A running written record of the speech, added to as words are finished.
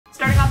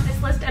Starting off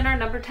this list in our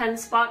number 10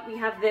 spot, we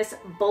have this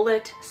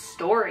bullet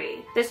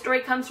story. This story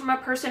comes from a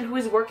person who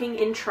is working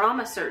in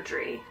trauma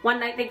surgery. One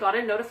night they got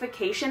a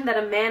notification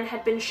that a man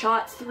had been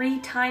shot 3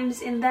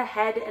 times in the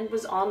head and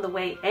was on the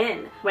way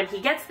in. When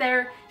he gets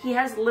there, he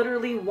has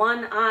literally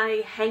one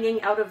eye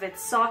hanging out of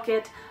its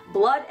socket,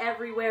 blood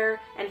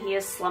everywhere, and he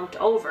is slumped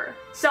over.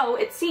 So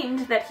it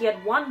seemed that he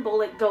had one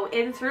bullet go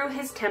in through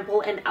his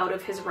temple and out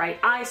of his right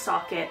eye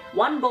socket,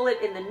 one bullet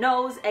in the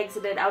nose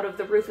exited out of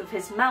the roof of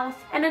his mouth,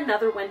 and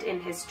another went in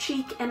his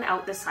cheek and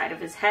out the side of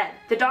his head.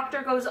 The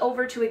doctor goes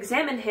over to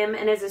examine him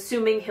and is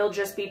assuming he'll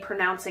just be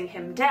pronouncing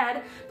him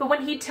dead, but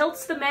when he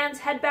tilts the man's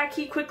head back,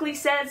 he quickly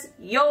says,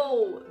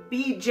 "Yo,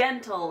 be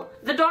gentle."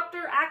 The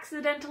doctor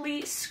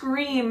accidentally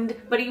screamed,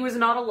 but he was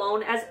not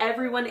alone, as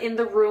everyone in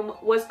the room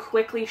was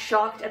quickly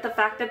shocked at the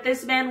fact that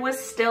this man was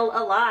still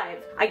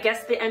alive. I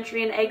guess the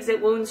entry and exit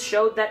wounds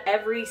showed that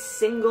every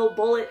single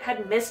bullet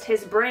had missed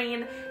his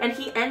brain, and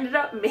he ended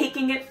up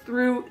making it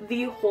through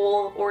the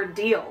whole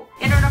ordeal.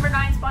 In our number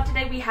 9 spot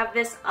today, we have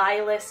this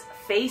eyeless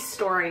face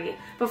story.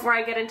 Before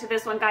I get into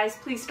this one, guys,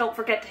 please don't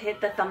forget to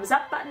hit the thumbs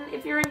up button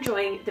if you're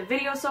enjoying the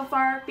video so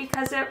far,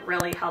 because it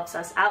really helps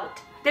us out.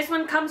 This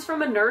one comes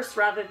from a nurse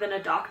rather than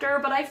a doctor,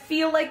 but I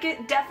feel like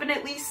it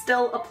definitely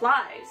still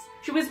applies.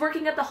 She was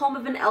working at the home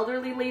of an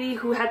elderly lady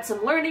who had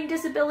some learning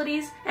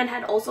disabilities and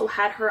had also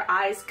had her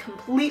eyes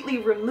completely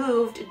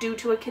removed due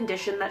to a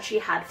condition that she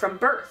had from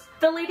birth.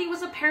 The lady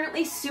was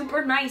apparently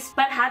super nice,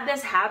 but had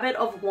this habit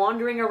of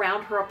wandering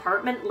around her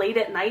apartment late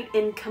at night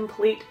in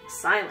complete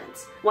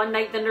silence. One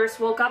night the nurse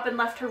woke up and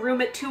left her room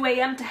at 2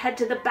 a.m. to head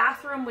to the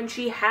bathroom when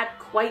she had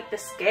quite the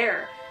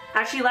scare.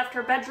 As she left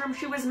her bedroom,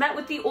 she was met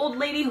with the old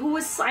lady who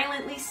was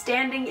silently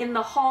standing in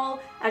the hall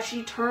as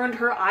she turned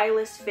her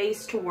eyeless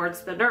face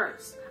towards the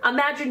nurse.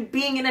 Imagine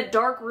being in a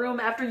dark room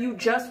after you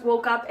just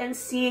woke up and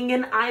seeing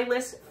an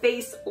eyeless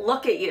face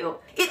look at you.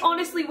 It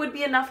honestly would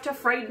be enough to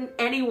frighten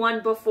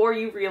anyone before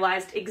you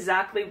realized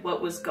exactly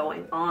what was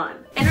going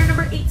on. In our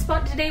number 8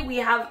 spot today, we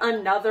have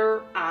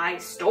another eye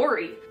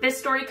story. This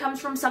story comes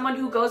from someone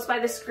who goes by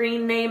the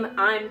screen name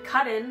I'm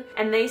Cuttin',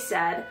 and they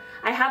said,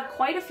 "I have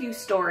quite a few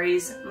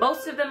stories.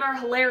 Most of them are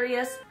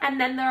hilarious,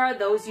 and then there are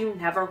those you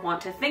never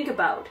want to think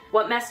about.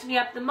 What messed me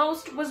up the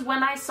most was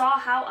when I saw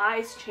how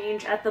eyes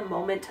change at the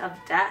moment of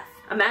death.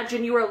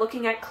 Imagine you are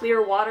looking at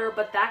clear water,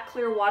 but that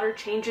clear water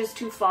changes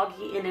to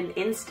foggy in an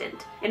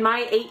instant. In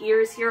my 8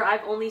 years here,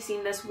 I've only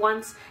seen this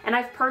once, and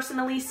I've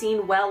personally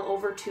seen well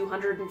over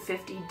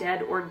 250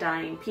 dead or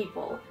dying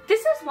people."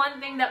 This is one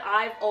thing that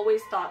I've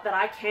always thought that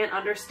I can't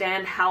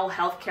understand how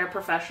healthcare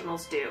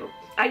professionals do.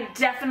 I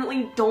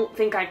definitely don't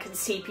think I could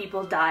see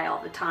people die all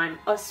the time,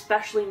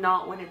 especially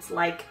not when it's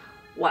like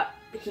what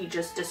he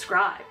just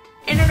described.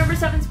 In our number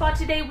 7 spot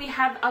today, we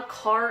have a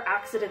car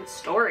accident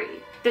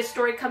story. This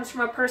story comes from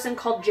a person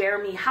called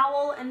Jeremy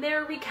Howell, and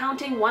they're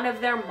recounting one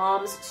of their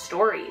mom's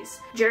stories.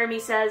 Jeremy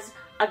says,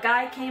 "A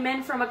guy came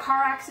in from a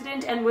car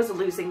accident and was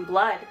losing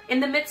blood.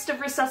 In the midst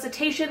of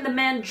resuscitation, the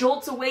man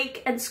jolts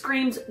awake and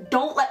screams,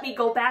 'Don't let me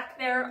go back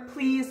there.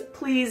 Please,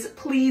 please,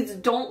 please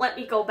don't let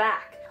me go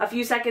back.' A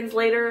few seconds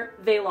later,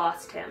 they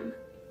lost him."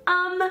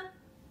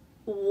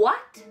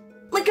 What?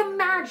 Like,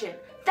 imagine.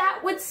 That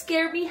would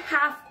scare me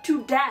half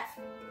to death.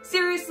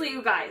 Seriously,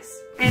 you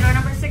guys. In our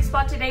number 6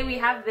 spot today, we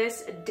have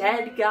this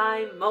dead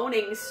guy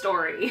moaning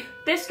story.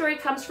 This story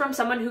comes from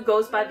someone who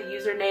goes by the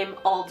username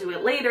I'll Do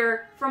It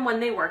Later from when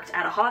they worked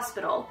at a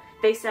hospital.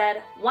 They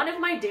said, "One of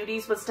my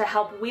duties was to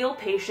help wheel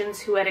patients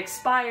who had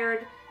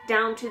expired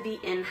down to the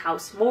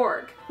in-house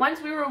morgue.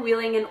 Once we were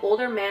wheeling an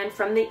older man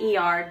from the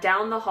ER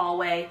down the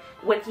hallway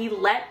when he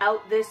let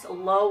out this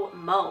low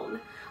moan.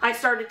 I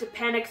started to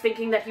panic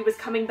thinking that he was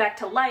coming back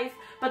to life,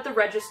 but the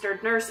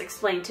registered nurse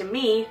explained to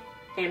me,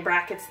 in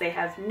brackets they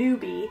have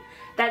newbie,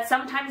 that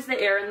sometimes the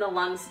air in the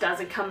lungs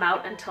doesn't come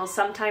out until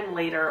sometime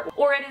later,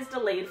 or it is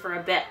delayed for a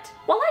bit."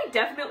 While I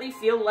definitely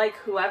feel like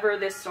whoever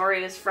this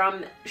story is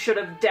from should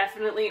have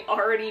definitely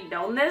already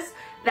known this,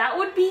 that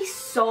would be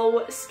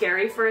so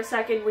scary for a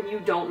second when you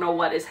don't know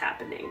what is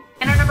happening.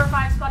 In our number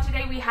 5 spot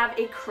today, we have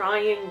a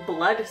crying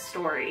blood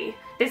story.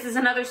 This is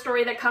another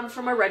story that comes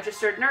from a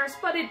registered nurse,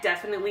 but it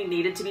definitely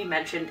needed to be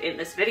mentioned in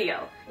this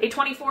video. A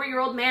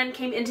 24-year-old man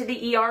came into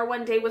the ER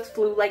one day with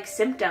flu-like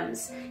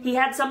symptoms. He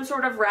had some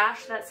sort of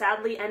rash that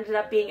sadly ended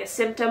up being a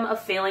symptom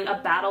of failing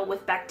a battle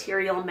with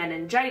bacterial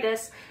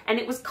meningitis, and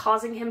it was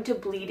causing him to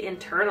bleed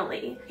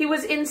internally. He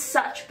was in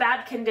such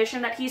bad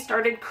condition that he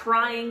started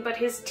crying, but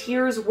his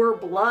tears were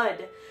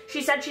blood.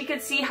 She said she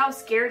could see how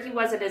scared he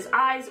was at his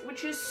eyes,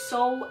 which is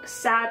so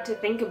sad to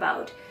think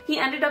about. He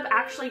ended up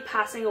actually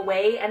passing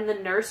away, and the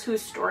nurse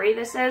whose story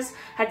this is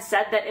had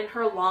said that in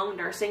her long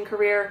nursing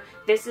career,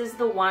 this is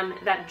the one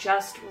that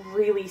just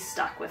really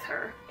stuck with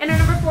her. In our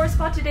number 4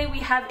 spot today, we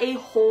have a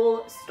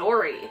whole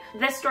story.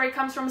 This story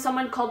story comes from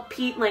someone called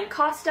Pete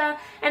Lancosta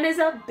and is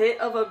a bit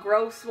of a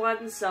gross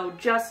one, so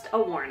just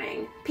a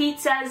warning. Pete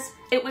says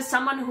it was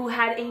someone who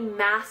had a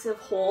massive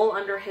hole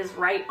under his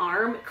right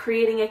arm,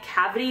 creating a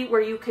cavity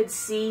where you could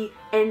see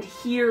and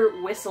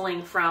hear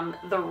whistling from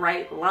the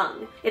right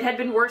lung. It had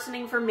been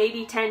worsening for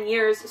maybe 10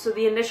 years, so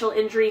the initial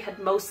injury had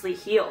mostly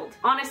healed.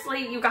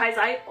 Honestly, you guys,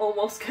 I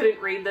almost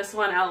couldn't read this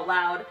one out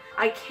loud.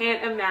 I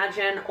can't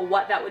imagine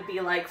what that would be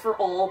like for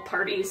all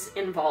parties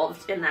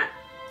involved in that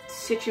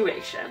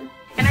situation.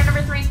 In our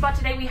number 3 spot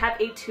today, we have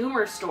a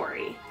tumor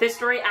story. This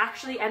story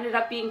actually ended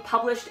up being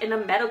published in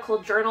a medical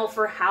journal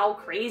for how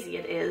crazy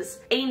it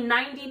is. A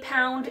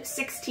 90-pound,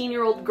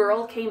 16-year-old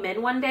girl came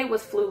in one day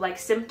with flu-like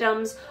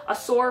symptoms, a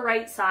sore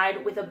right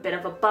side with a bit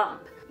of a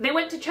bump. They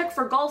went to check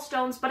for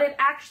gallstones, but it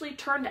actually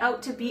turned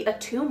out to be a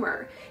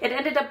tumor. It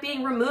ended up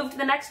being removed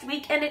the next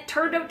week, and it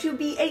turned out to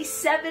be a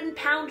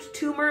 7-pound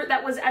tumor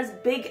that was as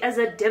big as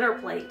a dinner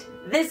plate.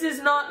 This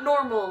is not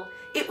normal.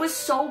 It was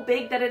so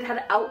big that it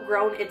had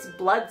outgrown its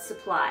blood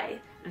supply.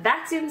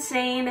 That's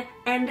insane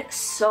and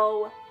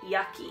so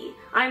yucky.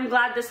 I'm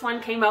glad this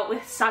one came out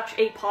with such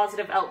a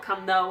positive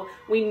outcome though.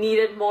 We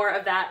needed more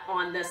of that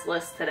on this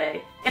list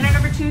today. In our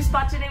number 2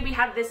 spot today, we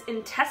have this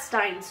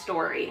intestine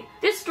story.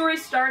 This story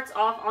starts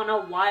off on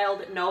a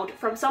wild note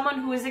from someone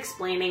who is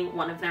explaining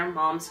one of their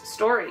mom's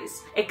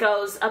stories. It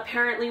goes,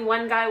 apparently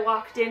one guy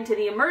walked into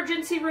the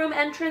emergency room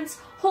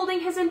entrance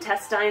holding his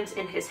intestines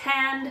in his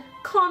hand,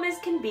 calm as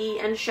can be,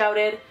 and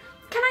shouted,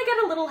 "Can I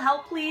get a little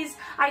help, please?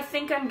 I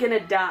think I'm gonna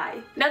die."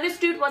 Now, this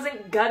dude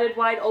wasn't gutted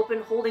wide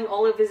open holding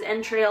all of his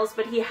entrails,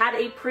 but he had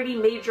a pretty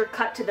major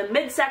cut to the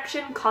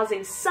midsection,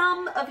 causing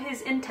some of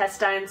his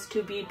intestines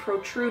to be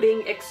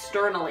protruding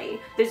externally.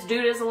 This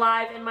dude is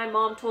alive, and my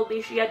mom told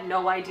me she had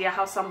no idea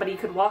how somebody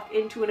could walk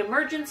into an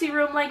emergency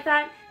room like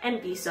that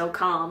and be so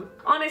calm.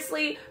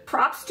 Honestly,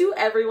 props to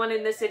everyone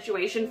in this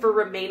situation for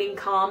remaining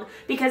calm,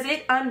 because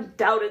it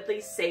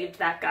undoubtedly saved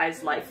that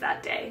guy's life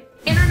that day.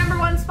 In our number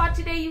 1 spot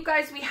today, you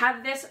guys, we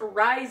have this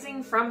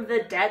rising from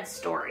the dead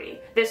story.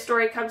 This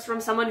story comes from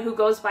someone who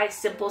goes by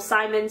Simple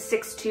Simon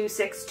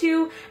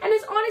 6262 and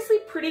is honestly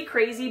pretty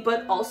crazy,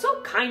 but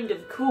also kind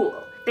of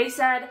cool. They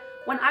said,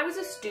 "When I was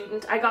a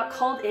student, I got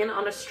called in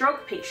on a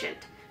stroke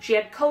patient. She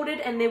had coded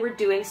and they were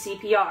doing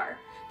CPR.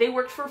 They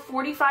worked for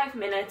 45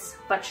 minutes,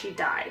 but she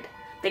died.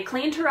 They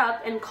cleaned her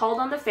up and called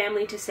on the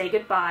family to say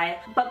goodbye,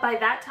 but by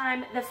that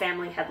time, the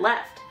family had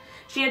left.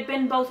 She had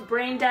been both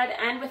brain dead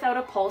and without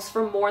a pulse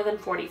for more than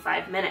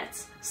 45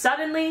 minutes.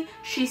 Suddenly,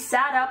 she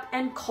sat up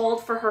and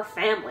called for her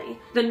family.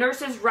 The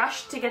nurses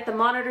rushed to get the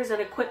monitors and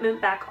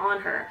equipment back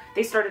on her.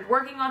 They started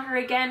working on her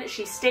again,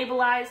 she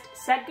stabilized,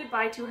 said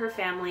goodbye to her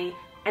family,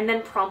 and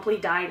then promptly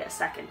died a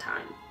second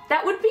time."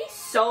 That would be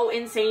so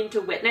insane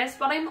to witness,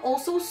 but I'm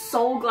also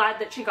so glad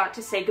that she got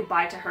to say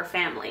goodbye to her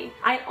family.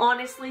 I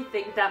honestly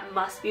think that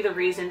must be the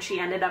reason she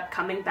ended up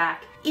coming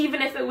back,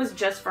 even if it was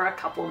just for a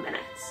couple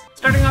minutes.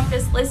 Starting off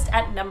this list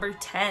at number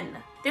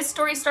 10. This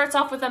story starts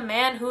off with a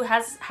man who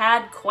has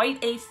had quite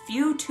a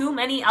few too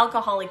many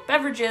alcoholic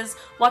beverages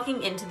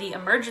walking into the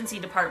emergency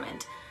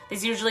department.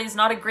 This usually is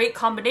not a great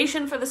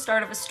combination for the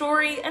start of a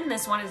story, and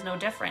this one is no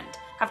different.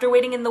 After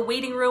waiting in the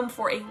waiting room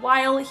for a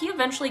while, he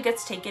eventually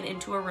gets taken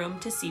into a room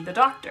to see the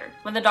doctor.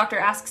 When the doctor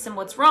asks him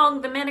what's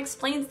wrong, the man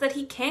explains that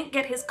he can't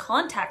get his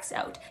contacts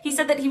out. He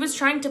said that he was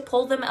trying to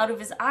pull them out of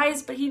his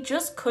eyes, but he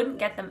just couldn't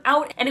get them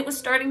out, and it was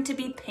starting to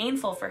be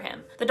painful for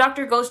him. The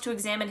doctor goes to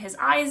examine his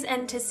eyes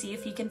and to see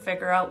if he can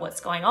figure out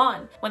what's going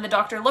on. When the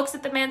doctor looks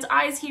at the man's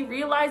eyes, he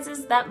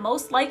realizes that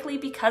most likely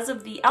because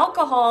of the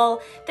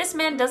alcohol, this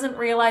man doesn't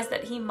realize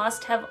that he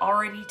must have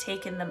already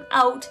taken them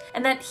out,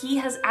 and that he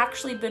has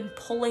actually been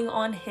pulling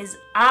on his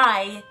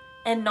eye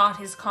and not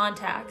his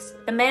contacts.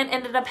 The man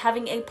ended up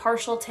having a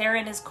partial tear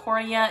in his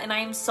cornea, and I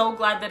am so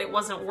glad that it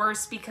wasn't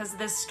worse, because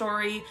this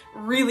story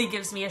really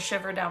gives me a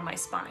shiver down my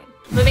spine.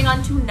 Moving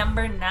on to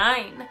number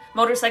 9.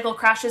 Motorcycle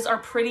crashes are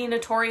pretty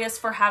notorious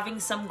for having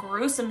some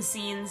gruesome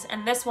scenes,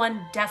 and this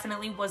one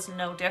definitely was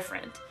no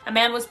different. A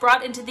man was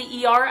brought into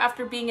the ER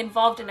after being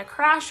involved in a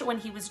crash when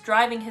he was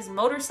driving his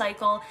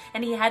motorcycle,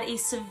 and he had a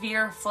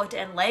severe foot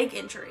and leg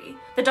injury.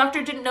 The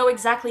doctor didn't know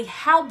exactly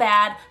how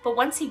bad, but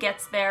once he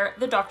gets there,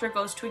 the doctor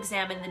goes to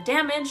examine the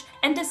damage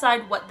and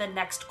decide what the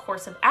next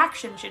course of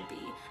action should be.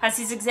 As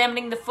he's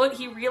examining the foot,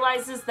 he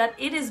realizes that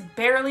it is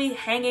barely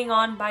hanging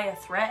on by a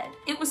thread.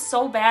 It was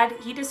so bad,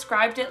 he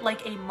described it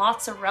like a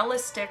mozzarella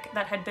stick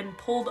that had been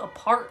pulled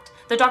apart.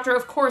 The doctor,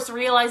 of course,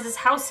 realizes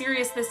how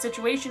serious this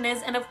situation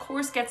is and of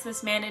course gets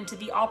this man into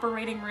the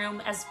operating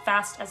room as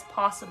fast as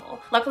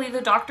possible. Luckily,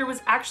 the doctor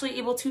was actually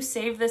able to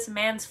save this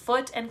man's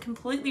foot and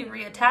completely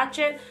reattach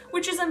it,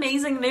 which is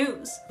amazing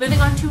news.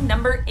 Moving on to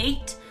number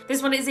 8.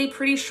 This one is a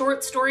pretty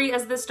short story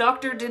as this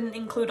doctor didn't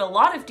include a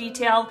lot of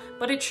detail,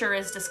 but it sure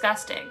is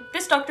disgusting.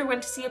 This doctor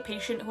went to see a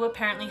patient who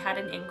apparently had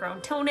an ingrown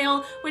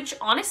toenail, which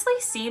honestly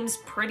seems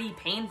pretty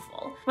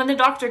painful. When the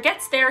doctor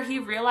gets there, he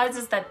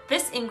realizes that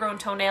this ingrown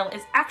toenail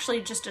is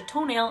actually just a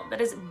toenail that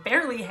is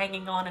barely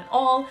hanging on at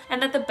all,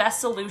 and that the best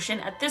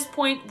solution at this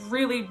point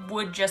really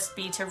would just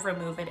be to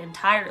remove it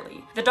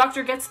entirely. The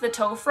doctor gets the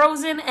toe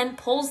frozen and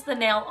pulls the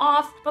nail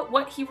off, but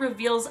what he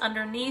reveals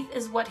underneath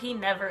is what he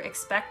never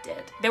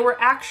expected. There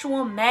were actual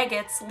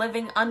maggots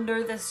living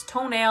under this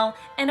toenail,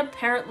 and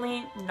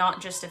apparently not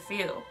just a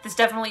few. This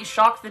definitely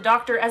shocked the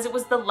doctor as it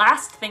was the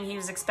last thing he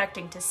was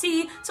expecting to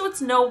see, so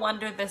it's no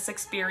wonder this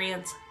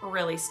experience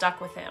really stuck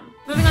with him.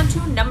 Moving on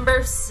to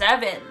number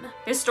 7.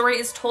 This story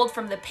is told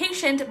from the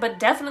patient, but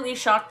definitely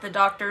shocked the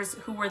doctors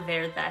who were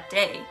there that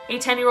day. A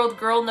 10-year-old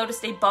girl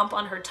noticed a bump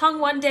on her tongue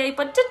one day,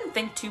 but didn't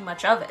think too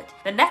much of it.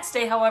 The next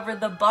day, however,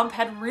 the bump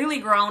had really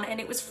grown and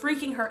it was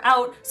freaking her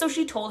out, so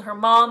she told her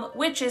mom,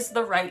 which is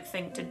the right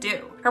thing to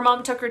do. Her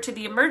mom took her to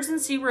the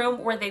emergency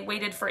room where they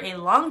waited for a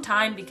long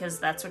time, because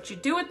that's what you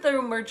do at the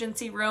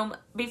emergency room,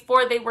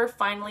 before they were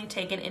finally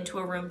taken into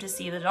a room to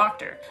see the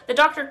doctor. The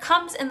doctor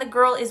comes and the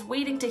girl is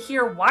waiting to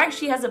hear why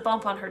she has a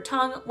bump on her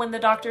tongue when the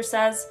doctor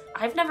says,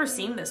 "I've never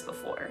seen this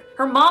before."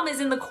 Her mom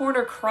is in the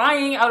corner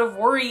crying out of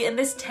worry, and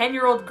this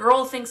 10-year-old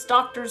girl thinks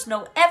doctors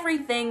know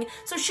everything,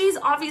 so she's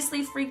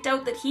obviously freaked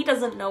out that he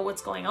doesn't know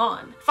what's going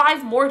on.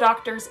 5 more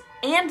doctors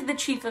and the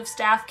chief of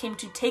staff came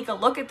to take a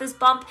look at this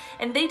bump,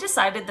 and they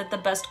decided that the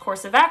best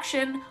course of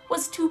action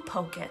was to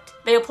poke it.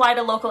 They applied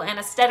a local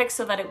anesthetic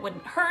so that it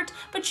wouldn't hurt,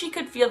 but she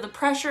could feel the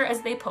pressure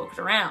as they poked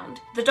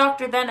around. The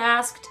doctor then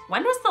asked,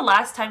 "When was the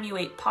last time you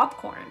ate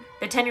popcorn?"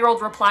 The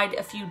 10-year-old replied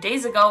a few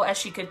days ago, as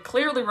she could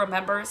clearly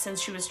remember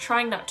since she was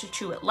trying not to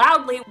chew it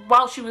loudly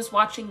while she was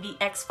watching the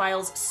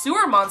X-Files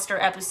Sewer Monster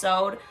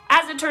episode.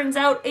 As it turns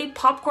out, a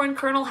popcorn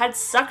kernel had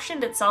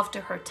suctioned itself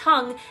to her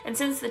tongue, and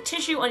since the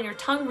tissue on your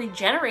tongue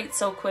regenerates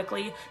so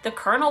quickly, the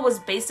kernel was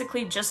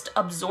basically just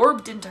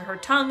absorbed into her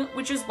tongue,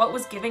 which is what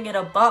was giving it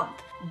a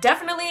bump.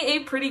 Definitely a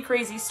pretty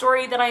crazy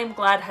story that I am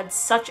glad had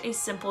such a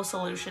simple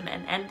solution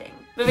and ending.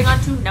 Moving on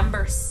to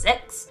number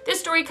 6.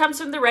 This story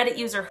comes from the Reddit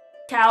user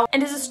Cow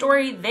and is a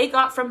story they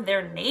got from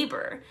their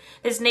neighbor.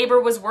 This neighbor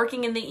was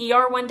working in the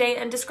ER one day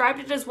and described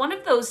it as one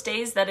of those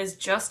days that is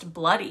just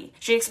bloody.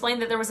 She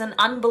explained that there was an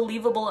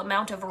unbelievable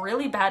amount of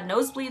really bad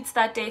nosebleeds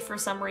that day for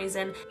some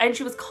reason, and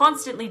she was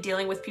constantly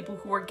dealing with people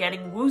who were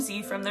getting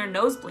woozy from their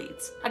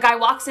nosebleeds. A guy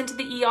walks into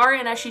the ER,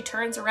 and as she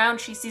turns around,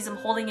 she sees him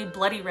holding a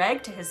bloody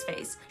rag to his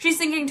face. She's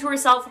thinking to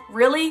herself,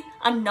 really?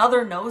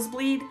 Another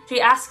nosebleed?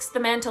 She asks the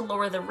man to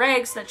lower the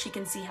rag so that she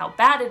can see how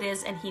bad it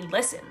is, and he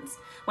listens.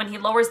 When he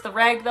lowers the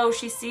rag though,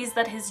 she sees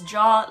that his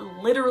jaw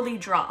literally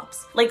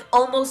drops, like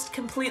almost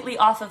completely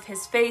off of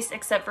his face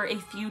except for a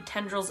few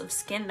tendrils of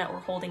skin that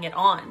were holding it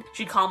on.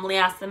 She calmly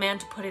asked the man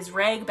to put his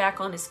rag back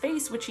on his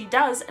face, which he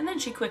does, and then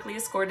she quickly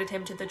escorted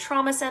him to the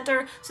trauma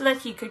center so that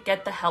he could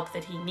get the help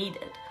that he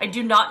needed. I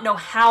do not know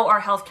how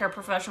our healthcare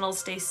professionals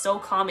stay so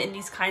calm in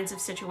these kinds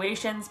of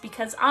situations,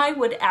 because I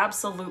would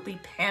absolutely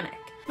panic.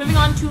 Moving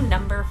on to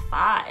number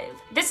 5.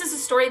 This is a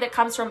story that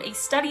comes from a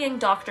studying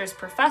doctor's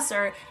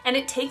professor, and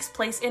it takes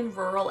place in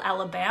rural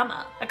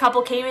Alabama. A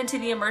couple came into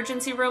the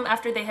emergency room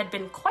after they had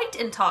been quite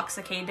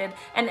intoxicated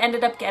and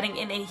ended up getting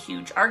in a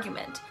huge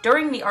argument.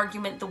 During the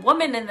argument, the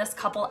woman in this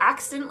couple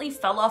accidentally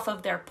fell off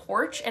of their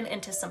porch and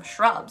into some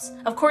shrubs.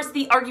 Of course,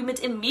 the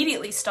argument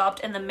immediately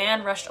stopped and the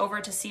man rushed over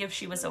to see if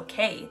she was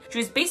okay. She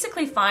was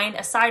basically fine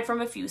aside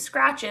from a few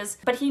scratches,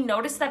 but he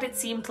noticed that it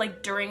seemed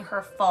like during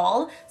her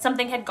fall,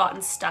 something had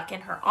gotten stuck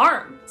in her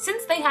arm.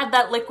 Since they had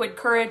that liquid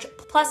courage,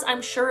 plus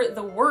I'm sure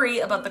the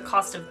worry about the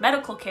cost of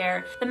medical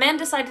care, the man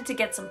decided to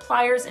get some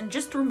pliers and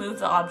just remove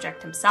the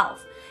object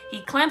himself. He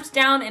clamped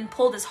down and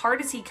pulled as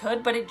hard as he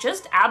could, but it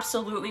just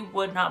absolutely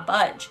would not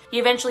budge. He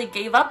eventually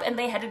gave up and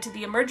they headed to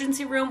the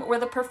emergency room where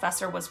the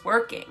professor was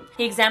working.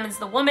 He examines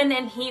the woman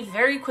and he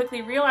very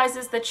quickly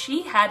realizes that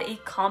she had a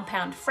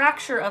compound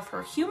fracture of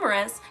her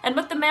humerus, and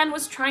what the man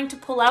was trying to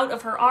pull out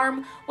of her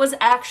arm was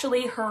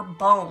actually her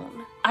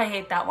bone. I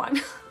hate that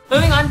one.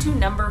 Moving on to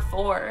number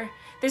 4.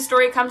 This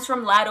story comes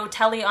from Lado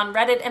Telly on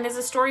Reddit and is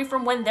a story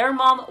from when their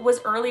mom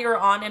was earlier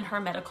on in her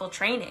medical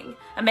training.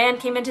 A man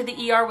came into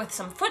the ER with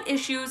some foot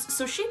issues,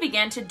 so she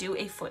began to do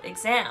a foot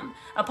exam.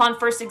 Upon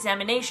first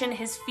examination,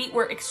 his feet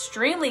were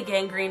extremely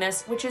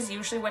gangrenous, which is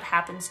usually what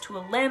happens to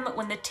a limb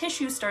when the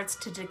tissue starts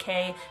to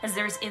decay as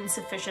there is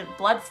insufficient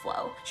blood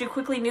flow. She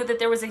quickly knew that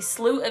there was a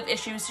slew of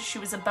issues she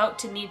was about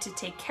to need to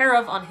take care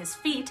of on his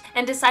feet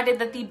and decided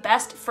that the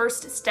best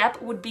first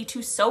step would be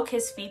to soak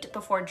his feet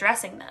before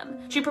dressing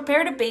them. She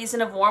prepared a basin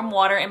of of warm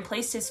water and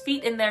placed his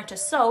feet in there to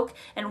soak,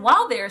 and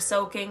while they are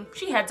soaking,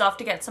 she heads off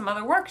to get some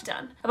other work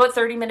done. About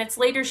 30 minutes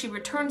later, she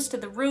returns to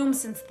the room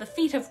since the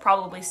feet have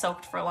probably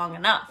soaked for long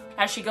enough.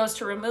 As she goes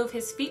to remove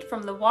his feet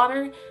from the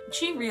water,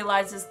 she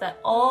realizes that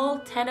all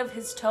 10 of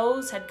his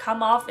toes had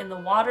come off in the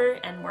water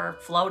and were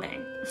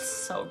floating.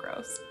 So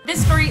gross.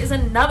 This story is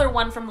another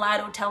one from Lad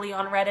O'Telly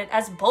on Reddit,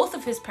 as both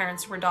of his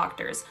parents were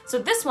doctors. So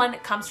this one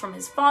comes from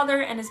his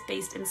father and is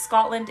based in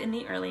Scotland in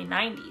the early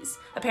 90s.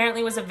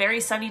 Apparently it was a very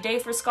sunny day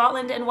for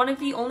Scotland and one of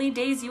the only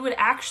days you would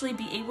actually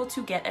be able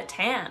to get a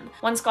tan.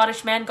 One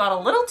Scottish man got a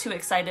little too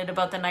excited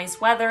about the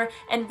nice weather,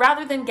 and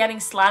rather than getting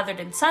slathered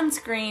in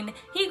sunscreen,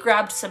 he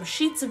grabbed some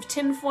sheets of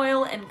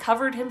tinfoil and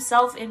covered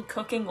himself in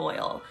cooking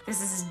oil.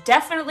 This is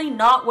definitely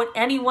not what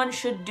anyone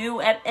should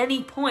do at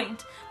any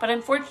point, but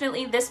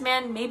unfortunately this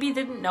man maybe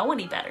didn't know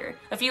any better.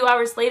 A few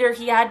hours later,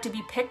 he had to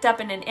be picked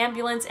up in an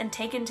ambulance and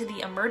taken to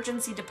the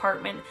emergency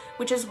department,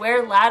 which is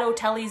where Lad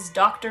O'Telly's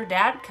doctor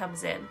dad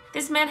comes in.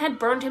 This man had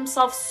burned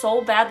himself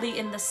so badly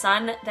in the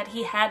sun that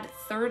he had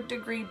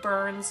third-degree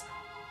burns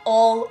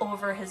all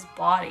over his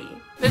body.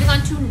 Moving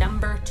on to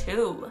number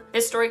 2.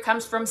 This story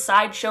comes from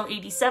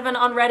Sideshow87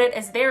 on Reddit,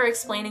 as they're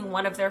explaining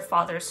one of their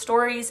father's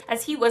stories,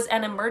 as he was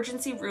an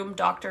emergency room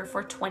doctor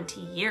for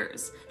 20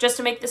 years. Just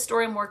to make the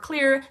story more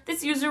clear,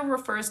 this user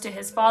refers to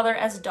his father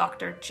as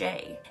Dr.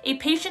 J. A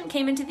patient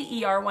came into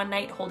the ER one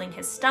night holding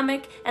his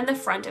stomach, and the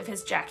front of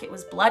his jacket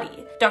was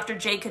bloody. Dr.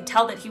 J could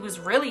tell that he was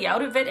really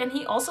out of it, and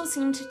he also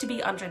seemed to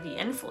be under the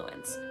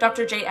influence.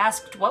 Dr. J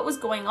asked what was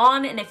going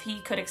on and if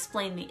he could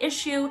explain the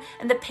issue,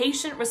 and the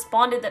patient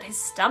responded that his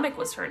stomach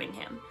was hurting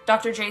him.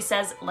 Dr. J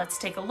says, "Let's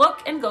take a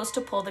look," and goes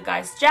to pull the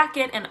guy's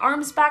jacket and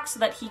arms back so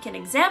that he can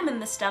examine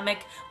the stomach,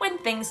 when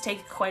things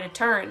take quite a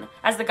turn.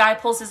 As the guy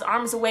pulls his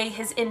arms away,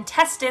 his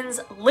intestines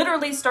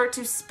literally start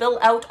to spill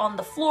out on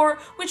the floor,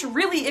 which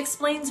really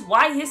explains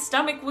why his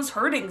stomach was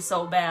hurting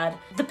so bad.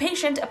 The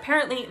patient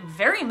apparently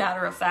very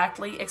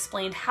matter-of-factly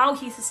explained how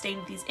he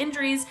sustained these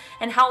injuries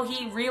and how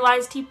he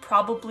realized he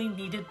probably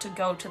needed to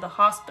go to the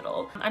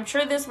hospital. I'm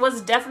sure this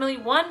was definitely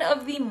one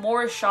of the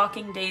more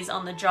shocking days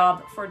on the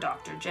job for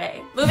Dr.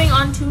 J. Moving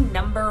on to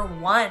number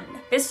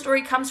 1. This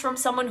story comes from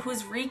someone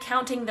who's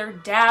recounting their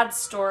dad's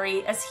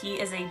story, as he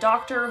is a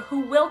doctor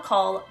who we'll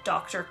call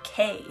Dr.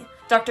 K.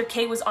 Dr.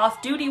 K was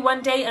off duty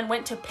one day and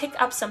went to pick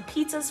up some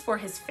pizzas for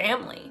his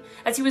family.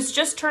 As he was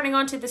just turning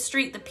onto the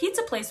street the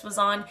pizza place was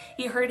on,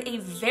 he heard a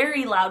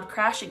very loud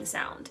crashing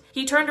sound.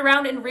 He turned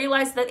around and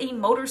realized that a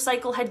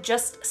motorcycle had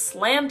just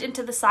slammed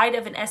into the side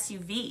of an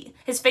SUV.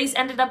 His face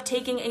ended up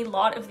taking a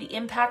lot of the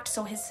impact,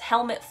 so his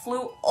helmet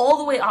flew all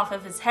the way off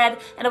of his head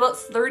and about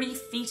 30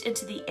 feet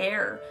into the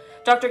air.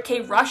 Dr. K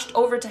rushed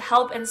over to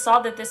help and saw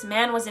that this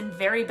man was in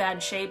very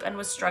bad shape and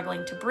was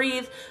struggling to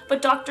breathe,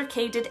 but Dr.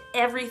 K did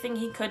everything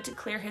he could to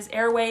clear his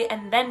airway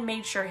and then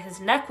made sure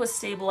his neck was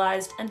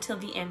stabilized until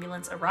the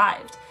ambulance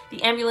arrived.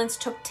 The ambulance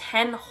took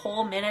 10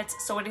 whole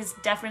minutes, so it is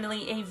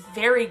definitely a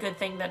very good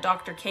thing that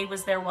Dr. K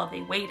was there while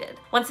they waited.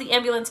 Once the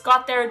ambulance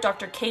got there,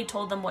 Dr. K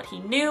told them what he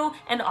knew,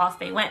 and off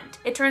they went.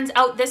 It turns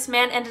out this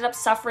man ended up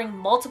suffering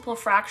multiple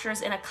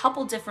fractures in a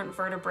couple different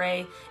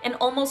vertebrae, an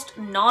almost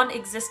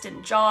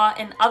non-existent jaw,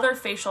 and other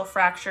facial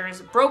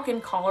fractures,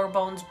 broken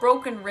collarbones,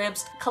 broken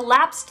ribs,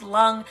 collapsed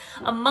lung,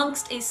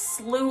 amongst a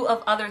slew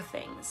of other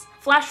things.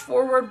 Flash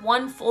forward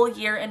 1 full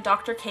year and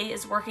Dr. K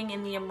is working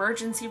in the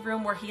emergency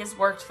room where he has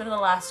worked for the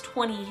last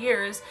 20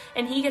 years,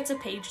 and he gets a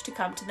page to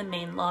come to the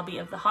main lobby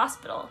of the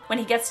hospital. When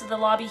he gets to the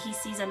lobby, he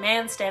sees a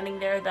man standing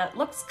there that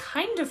looks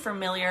kind of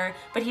familiar,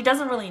 but he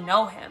doesn't really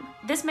know him.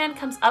 This man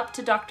comes up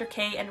to Dr.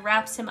 K and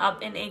wraps him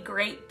up in a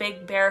great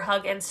big bear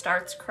hug and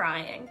starts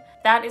crying.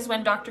 That is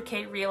when Dr.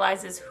 K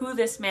realizes who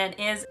this man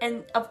is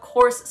and of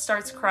course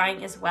starts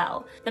crying as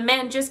well. The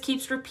man just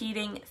keeps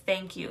repeating,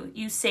 "Thank you,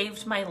 you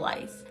saved my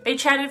life." They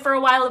chatted for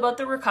a while about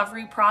the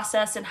recovery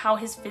process and how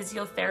his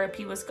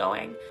physiotherapy was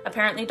going.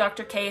 Apparently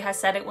Dr. K has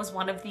said it was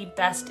one of the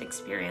best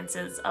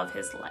experiences of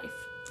his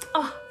life.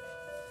 Oh,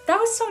 that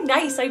was so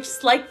nice. I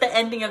just liked the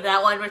ending of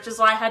that one, which is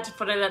why I had to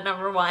put it at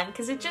number 1,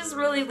 because it just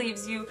really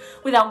leaves you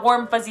with that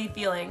warm, fuzzy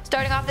feeling.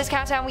 Starting off this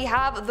countdown, we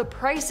have The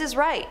Price is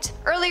Right.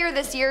 Earlier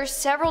this year,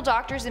 several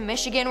doctors in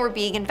Michigan were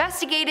being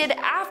investigated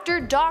after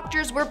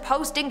doctors were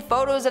posting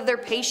photos of their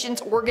patients'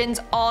 organs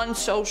on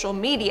social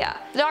media.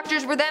 The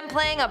doctors were then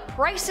playing a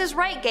Price is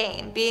Right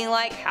game, being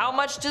like, "How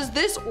much does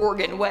this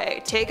organ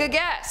weigh? Take a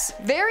guess."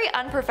 Very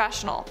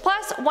unprofessional.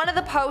 Plus, one of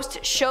the posts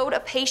showed a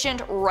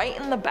patient right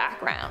in the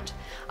background.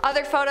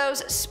 Other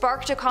photos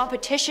sparked a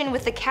competition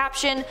with the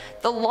caption,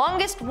 "The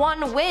longest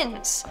one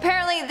wins."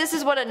 Apparently this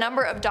is what a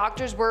number of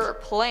doctors were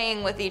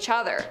playing with each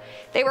other.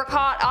 They were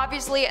caught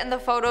obviously and the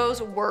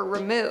photos were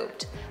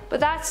removed. But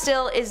that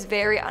still is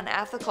very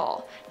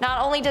unethical.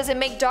 Not only does it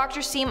make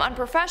doctors seem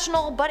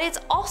unprofessional, but it's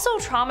also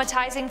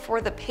traumatizing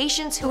for the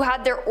patients who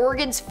had their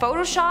organs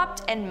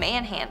photoshopped and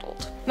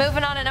manhandled.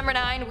 Moving on to number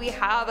 9, we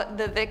have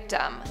The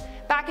Victim.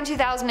 Back in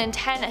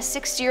 2010, a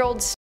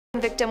 60-year-old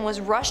victim was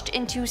rushed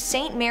into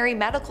St. Mary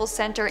Medical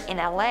Center in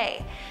LA.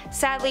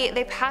 Sadly,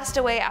 they passed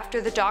away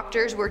after the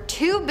doctors were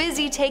too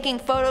busy taking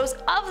photos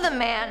of the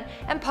man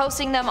and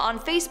posting them on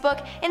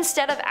Facebook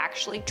instead of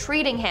actually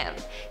treating him.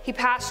 He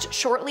passed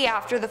shortly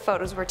after the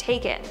photos were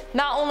taken.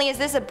 Not only is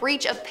this a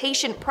breach of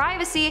patient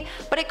privacy,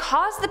 but it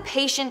cost the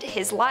patient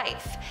his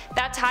life.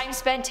 That time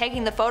spent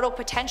taking the photo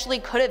potentially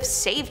could have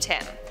saved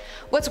him.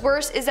 What's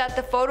worse is that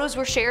the photos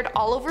were shared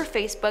all over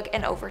Facebook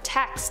and over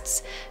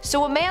texts.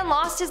 So a man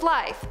lost his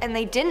life and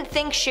they didn't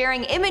think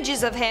sharing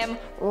images of him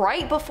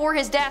right before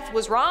his death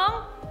was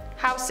wrong?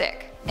 How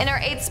sick. In our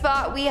 8th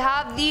spot, we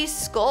have the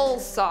skull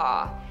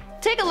saw.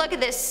 Take a look at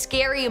this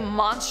scary,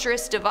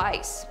 monstrous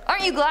device.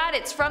 Aren't you glad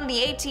it's from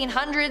the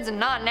 1800s and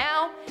not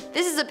now?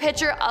 This is a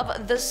picture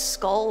of the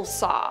skull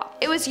saw.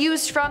 It was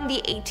used from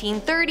the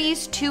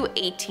 1830s to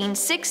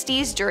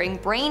 1860s during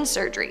brain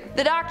surgery.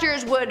 The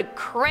doctors would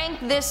crank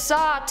this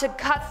saw to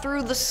cut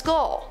through the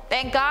skull.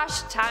 Thank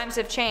gosh, times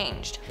have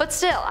changed. But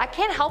still, I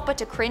can't help but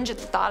to cringe at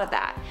the thought of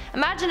that.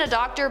 Imagine a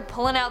doctor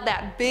pulling out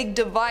that big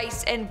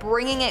device and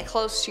bringing it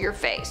close to your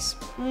face.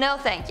 No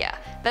thank ya.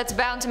 That's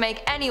bound to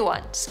make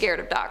anyone scared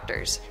of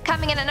doctors.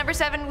 Coming in at number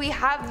 7, we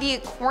have the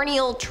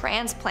corneal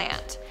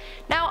transplant.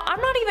 Now,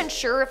 I'm not even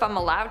sure if I'm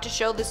allowed to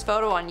show this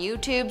photo on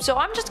YouTube, so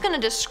I'm just gonna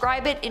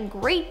describe it in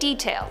great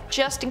detail,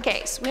 just in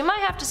case. We might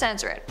have to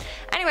censor it.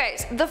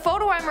 Anyways, the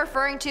photo I'm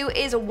referring to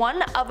is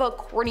one of a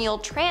corneal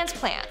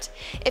transplant.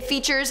 It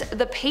features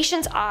the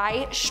patient's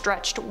eye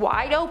stretched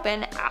wide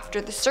open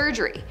after the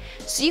surgery.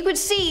 So you could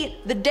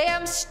see the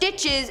damn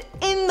stitches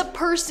in the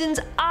person's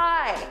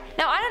eye.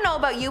 Now, I don't know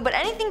about you, but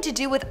anything to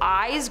do with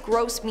eyes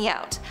gross me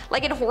out.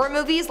 Like in horror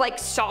movies like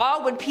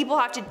Saw, when people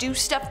have to do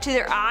stuff to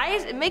their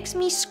eyes, it makes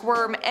me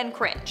squirm and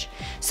cringe.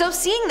 So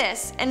seeing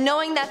this and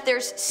knowing that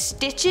there's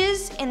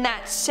stitches in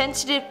that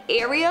sensitive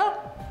area,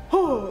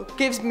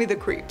 gives me the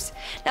creeps.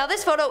 Now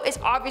this photo is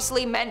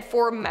obviously meant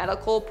for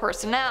medical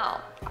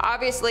personnel.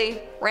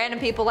 Obviously, random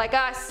people like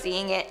us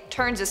seeing it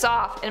turns us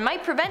off and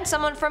might prevent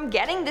someone from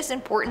getting this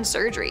important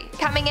surgery.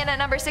 Coming in at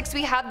number 6,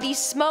 we have the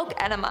smoke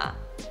enema.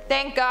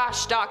 Thank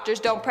gosh doctors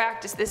don't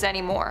practice this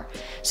anymore.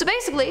 So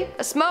basically,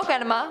 a smoke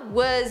enema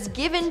was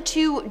given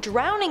to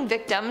drowning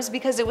victims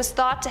because it was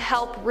thought to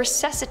help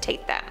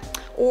resuscitate them,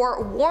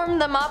 or warm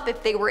them up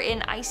if they were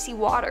in icy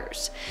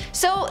waters.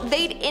 So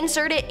they'd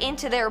insert it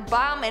into their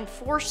bum and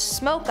force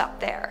smoke up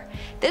there.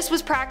 This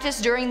was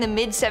practiced during the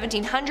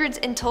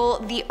mid-1700s until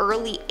the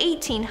early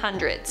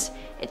 1800s.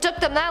 It took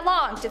them that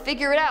long to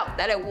figure it out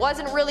that it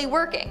wasn't really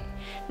working.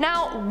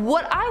 Now,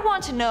 what I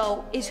want to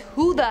know is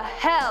who the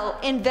hell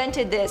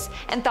invented this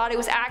and thought it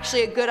was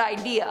actually a good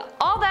idea.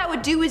 All that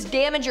would do is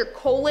damage your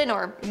colon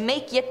or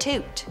make you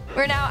toot.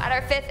 We're now at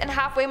our 5th and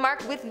halfway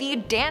mark with the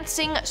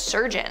dancing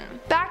surgeon.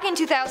 Back in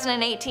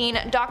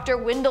 2018, Dr.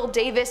 Wendell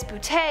Davis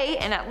Boutte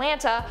in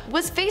Atlanta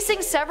was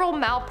facing several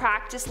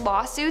malpractice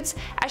lawsuits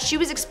as she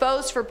was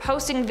exposed for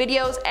posting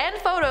videos and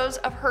photos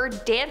of her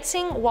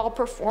dancing while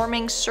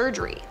performing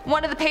surgery.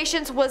 One of the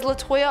patients was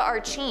Latoya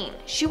Archine.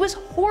 She was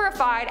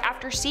horrified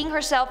after seeing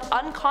herself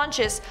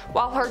unconscious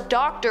while her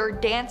doctor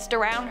danced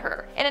around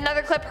her. In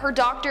another clip, her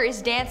doctor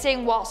is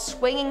dancing while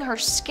swinging her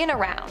skin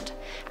around.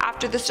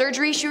 After the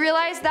surgery, she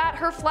realized that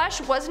her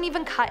flesh wasn't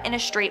even cut in a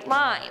straight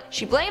line.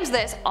 She blames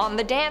this on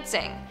the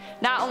dancing.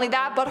 Not only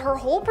that, but her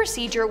whole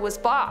procedure was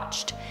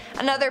botched.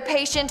 Another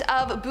patient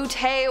of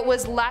Boutte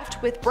was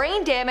left with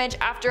brain damage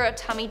after a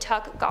tummy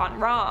tuck gone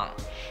wrong.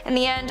 In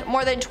the end,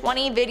 more than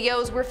 20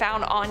 videos were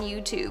found on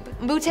YouTube.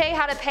 Boutte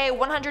had to pay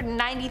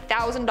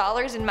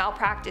 $190,000 in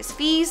malpractice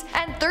fees,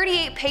 and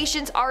 38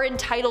 patients are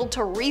entitled to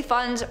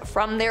refunds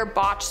from their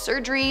botched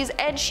surgeries,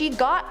 and she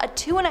got a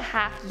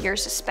 2.5-year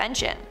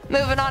suspension.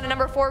 Moving on to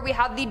number 4, we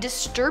have the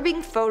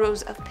disturbing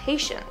photos of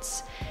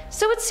patients.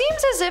 So it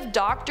seems as if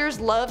doctors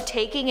love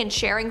taking and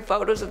sharing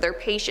photos of their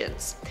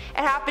patients.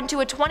 It happened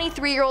to a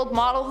 23-year-old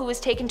model who was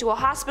taken to a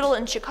hospital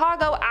in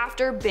Chicago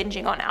after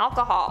binging on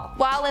alcohol.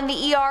 While in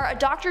the ER, a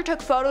doctor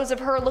took photos of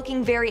her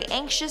looking very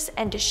anxious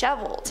and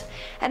disheveled,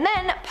 and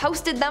then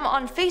posted them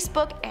on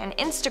Facebook and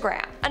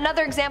Instagram.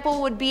 Another example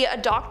would be a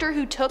doctor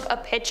who took a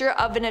picture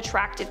of an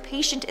attractive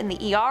patient in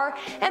the ER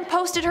and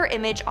posted her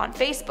image on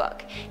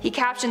Facebook. He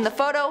captioned the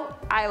photo,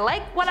 "I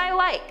like what I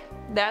like.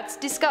 That's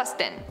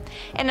disgusting."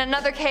 In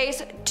another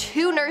case,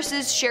 2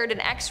 nurses shared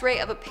an x-ray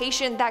of a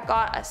patient that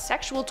got a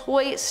sexual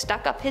toy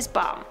stuck up his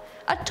bum.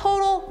 A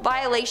total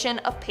violation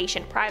of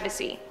patient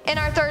privacy. In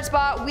our 3rd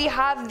spot, we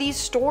have the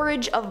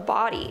storage of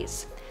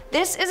bodies.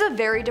 This is a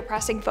very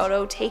depressing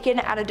photo taken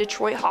at a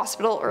Detroit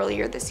hospital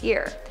earlier this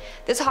year.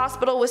 This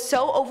hospital was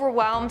so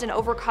overwhelmed and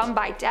overcome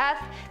by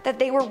death that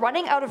they were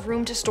running out of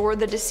room to store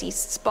the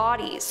deceased's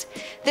bodies.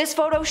 This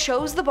photo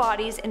shows the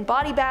bodies in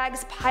body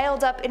bags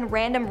piled up in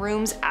random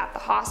rooms at the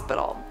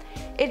hospital.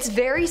 It's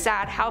very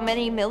sad how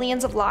many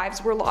millions of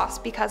lives were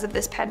lost because of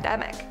this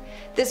pandemic.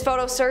 This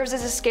photo serves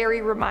as a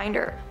scary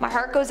reminder. My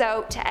heart goes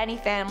out to any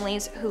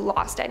families who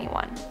lost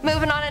anyone.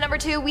 Moving on to number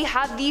 2, we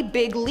have the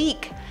big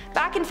leak.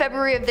 Back in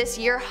February of this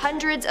year,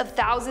 hundreds of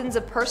thousands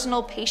of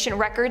personal patient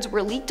records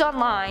were leaked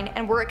online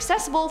and were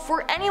accessible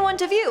for anyone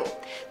to view.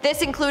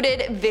 This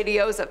included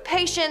videos of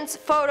patients,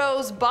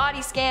 photos,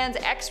 body scans,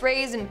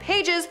 x-rays, and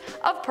pages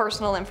of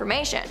personal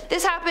information.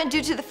 This happened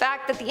due to the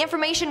fact that the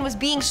information was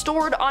being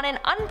stored on an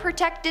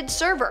unprotected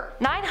server.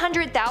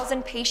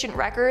 900,000 patient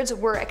records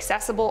were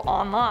accessible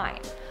online.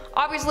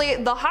 Obviously,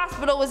 the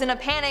hospital was in a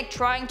panic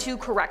trying to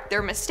correct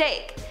their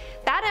mistake.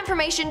 That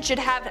information should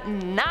have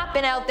not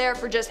been out there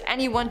for just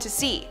anyone to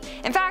see.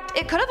 In fact,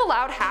 it could have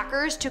allowed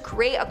hackers to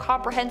create a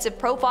comprehensive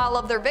profile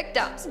of their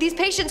victims. These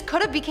patients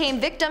could have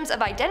become victims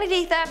of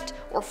identity theft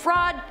or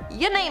fraud,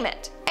 you name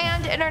it.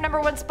 And in our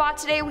 #1 spot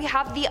today, we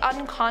have the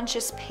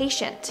unconscious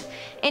patient.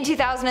 In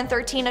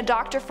 2013, a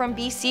doctor from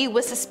BC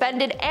was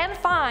suspended and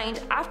fined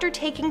after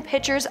taking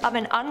pictures of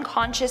an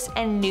unconscious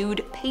and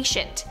nude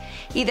patient.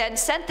 He then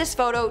sent this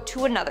photo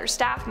to another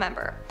staff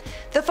member.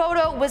 The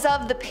photo was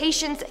of the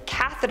patient's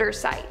catheter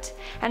site.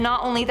 And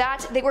not only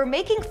that, they were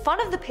making fun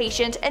of the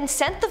patient and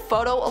sent the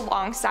photo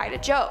alongside a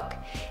joke.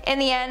 In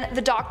the end,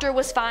 the doctor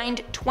was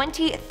fined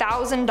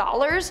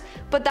 $20,000,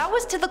 but that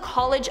was to the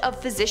College of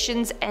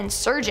Physicians and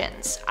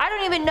Surgeons. I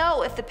don't even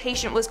know if the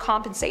patient was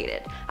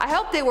compensated. I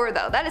hope they were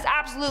though, that is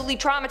absolutely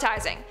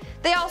traumatizing.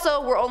 They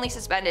also were only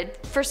suspended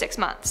for 6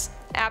 months.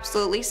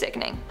 Absolutely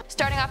sickening.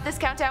 Starting off this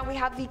countdown, we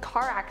have the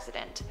car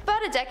accident.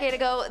 About a decade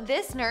ago,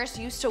 this nurse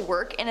used to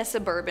work in a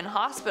suburban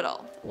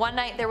hospital. One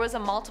night there was a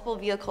multiple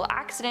vehicle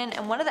accident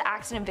and one of the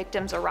accident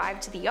victims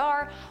arrived to the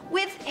ER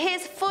with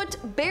his foot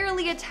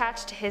barely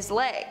attached to his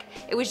leg.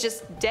 It was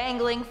just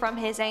dangling from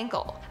his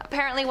ankle.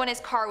 Apparently when his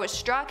car was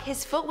struck,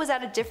 his foot was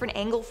at a different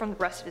angle from the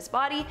rest of his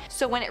body,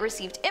 so when it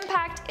received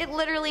impact, it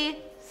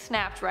literally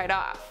snapped right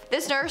off.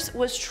 This nurse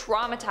was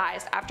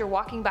traumatized after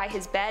walking by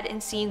his bed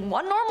and seeing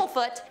one normal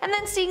foot and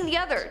then seeing the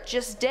other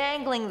just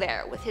dangling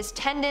there with his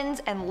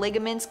tendons and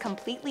ligaments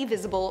completely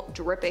visible,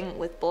 dripping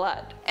with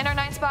blood. In our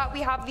 9th spot,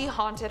 we have the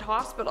haunted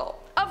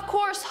hospital. Of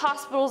course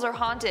hospitals are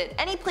haunted.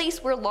 Any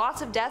place where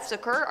lots of deaths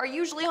occur are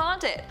usually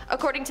haunted.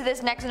 According to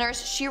this next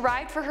nurse, she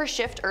arrived for her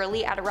shift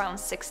early at around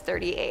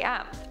 6:30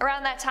 a.m.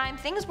 Around that time,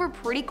 things were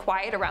pretty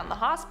quiet around the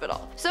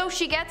hospital. So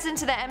she gets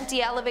into the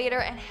empty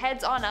elevator and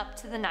heads on up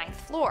to the 9th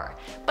floor.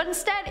 But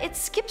instead, it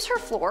skips her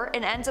floor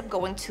and ends up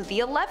going to the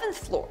 11th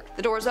floor.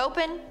 The doors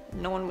open,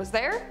 no one was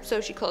there,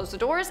 so she closed the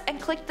doors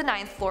and clicked the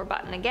 9th floor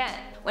button again.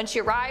 When she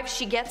arrives,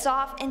 she gets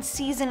off and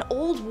sees an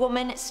old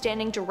woman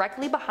standing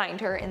directly behind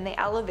her in the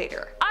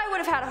elevator. I would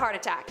have had a heart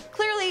attack.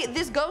 Clearly,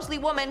 this ghostly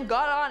woman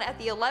got on at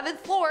the 11th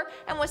floor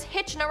and was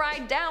hitching a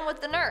ride down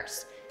with the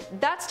nurse.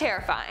 That's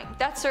terrifying.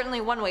 That's certainly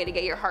one way to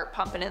get your heart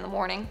pumping in the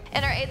morning.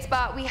 In our 8th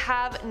spot, we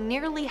have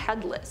nearly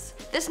headless.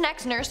 This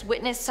next nurse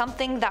witnessed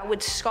something that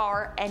would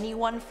scar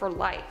anyone for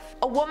life.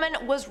 A woman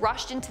was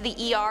rushed into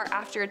the ER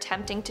after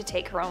attempting to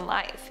take her own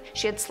life.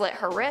 She had slit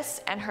her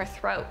wrists and her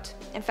throat.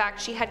 In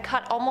fact, she had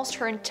cut almost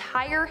her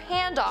entire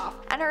hand off,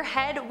 and her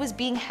head was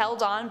being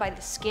held on by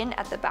the skin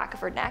at the back of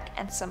her neck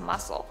and some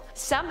muscle.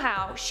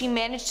 Somehow, she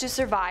managed to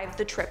survive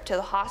the trip to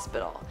the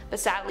hospital, but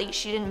sadly,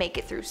 she didn't make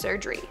it through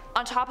surgery.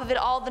 On top of it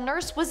all, the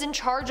nurse was in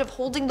charge of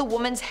holding the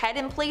woman's head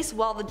in place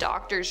while the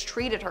doctors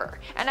treated her.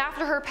 And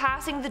after her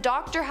passing, the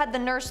doctor had the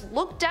nurse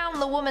look down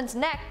the woman's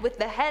neck with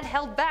the head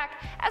held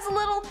back as a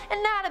little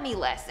anatomy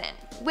lesson,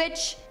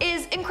 which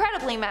is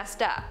incredibly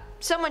messed up.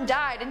 Someone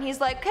died and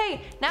he's like,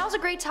 hey, now's a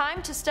great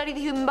time to study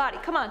the human body.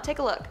 Come on, take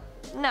a look.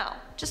 No,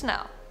 just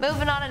no.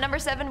 Moving on at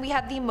 #7, we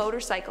have the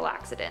motorcycle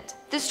accident.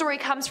 This story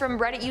comes from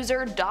Reddit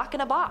user Doc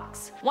in a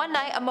Box. One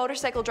night, a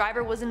motorcycle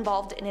driver was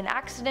involved in an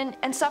accident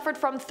and suffered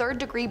from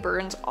 3rd-degree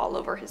burns all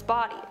over his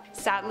body.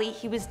 Sadly,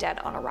 he was dead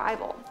on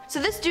arrival. So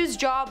this dude's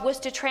job was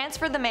to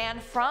transfer the man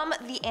from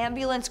the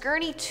ambulance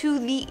gurney to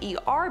the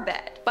ER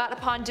bed. But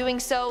upon doing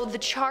so, the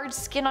charred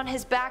skin on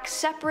his back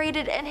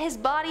separated and his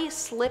body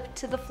slipped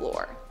to the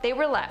floor. They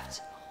were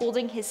left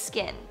holding his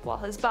skin while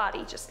his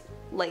body just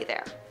lay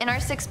there. In our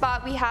 6th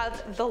spot, we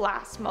have the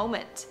last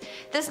moment.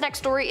 This next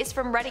story is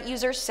from Reddit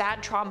user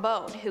Sad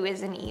Trombone, who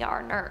is an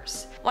ER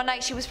nurse. One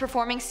night she was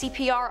performing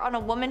CPR on a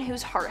woman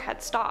whose heart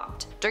had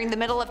stopped. During the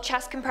middle of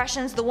chest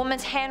compressions, the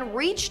woman's hand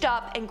reached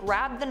up and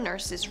grabbed the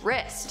nurse's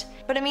wrist.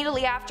 But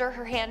immediately after,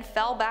 her hand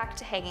fell back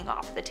to hanging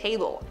off the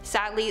table.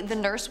 Sadly, the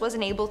nurse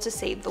wasn't able to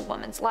save the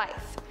woman's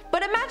life.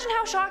 But imagine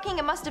how shocking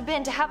it must have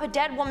been to have a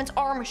dead woman's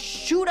arm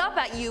shoot up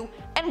at you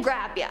and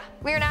grab ya.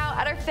 We are now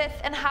at our 5th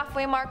and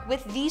halfway mark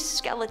with the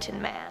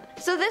skeleton man.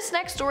 So this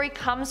next story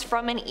comes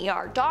from an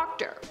ER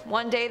doctor.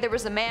 One day there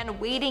was a man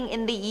waiting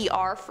in the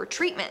ER for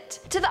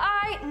treatment. To the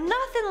eye,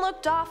 nothing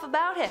looked off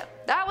about him.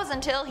 That was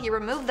until he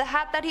removed the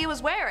hat that he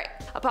was wearing.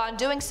 Upon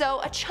doing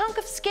so, a chunk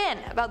of skin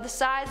about the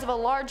size of a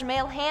large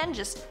male hand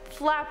just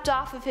flapped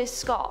off of his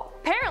skull.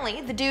 Apparently,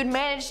 the dude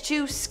managed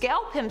to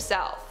scalp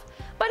himself.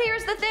 But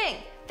here's the thing.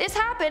 This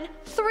happened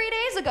 3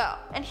 days ago,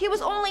 and he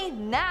was only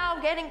now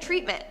getting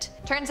treatment.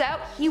 Turns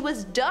out he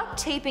was duct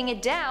taping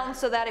it down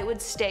so that it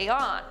would stay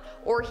on,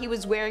 or he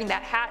was wearing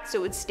that hat so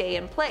it would stay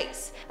in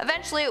place.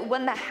 Eventually,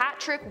 when the hat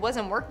trick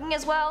wasn't working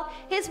as well,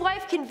 his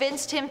wife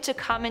convinced him to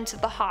come into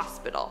the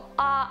hospital.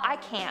 I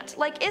can't.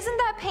 Like, isn't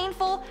that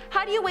painful?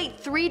 How do you wait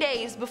 3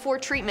 days before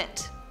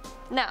treatment?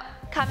 No.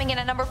 Coming in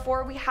at number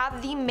 4, we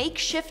have the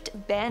makeshift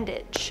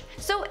bandage.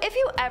 So if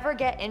you ever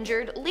get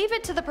injured, leave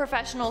it to the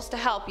professionals to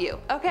help you,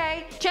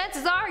 okay?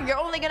 Chances are you're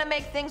only gonna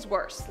make things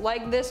worse,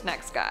 like this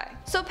next guy.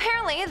 So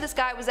apparently this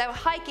guy was out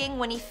hiking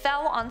when he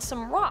fell on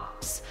some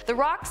rocks. The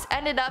rocks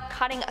ended up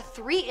cutting a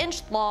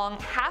 3-inch long,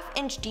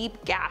 half-inch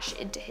deep gash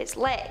into his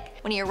leg.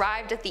 When he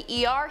arrived at the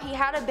ER, he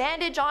had a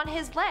bandage on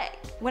his leg.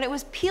 When it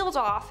was peeled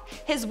off,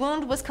 his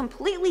wound was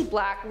completely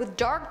black with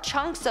dark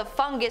chunks of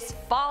fungus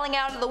falling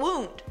out of the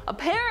wound.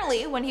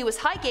 Apparently, when he was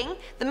hiking,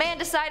 the man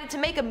decided to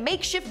make a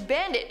makeshift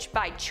bandage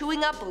by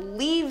chewing up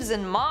leaves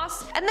and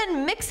moss and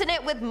then mixing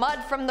it with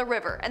mud from the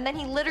river, and then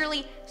he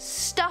literally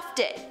stuffed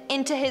it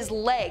into his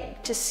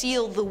leg to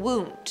seal the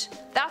wound.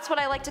 That's what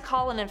I like to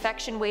call an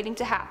infection waiting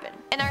to happen.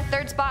 In our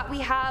 3rd spot, we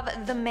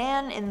have the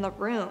man in the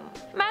room.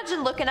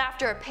 Imagine looking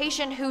after a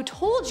patient who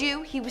told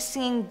you he was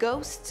seeing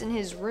ghosts in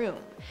his room.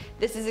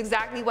 This is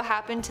exactly what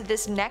happened to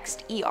this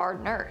next ER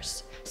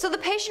nurse. So the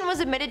patient was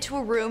admitted to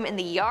a room in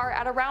the ER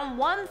at around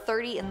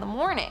 1:30 in the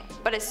morning.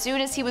 But as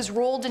soon as he was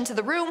rolled into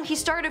the room, he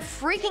started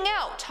freaking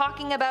out,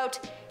 talking about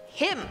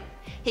him.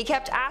 He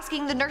kept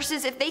asking the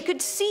nurses if they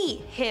could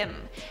see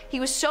him. He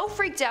was so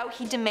freaked out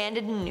he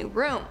demanded a new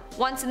room.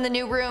 Once in the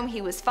new room,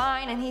 he was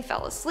fine and he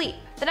fell asleep.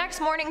 The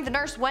next morning, the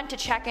nurse went to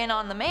check in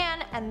on the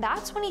man, and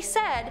that's when he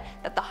said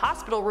that the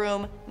hospital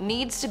room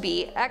needs to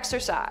be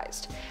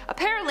exorcised.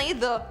 Apparently,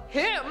 the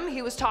him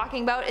he was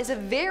talking about is a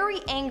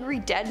very angry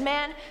dead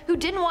man who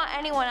didn't want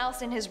anyone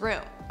else in his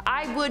room.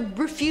 I would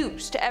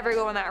refuse to ever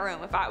go in that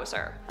room if I was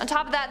her. On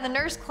top of that, the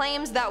nurse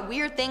claims that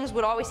weird things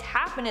would always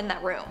happen in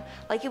that room,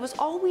 like it was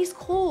always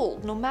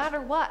cold no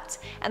matter what,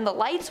 and the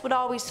lights would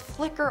always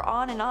flicker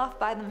on and off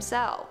by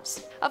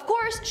themselves. Of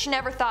course, she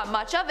never thought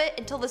much of it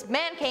until this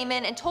man came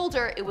in and told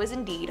her it was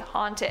indeed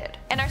haunted.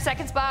 In our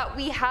 2nd spot,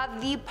 we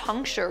have the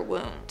puncture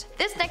wound.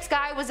 This next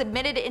guy was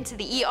admitted into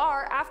the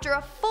ER after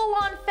a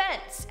full-on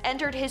fence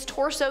entered his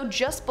torso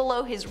just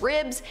below his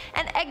ribs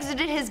and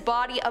exited his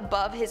body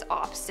above his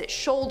opposite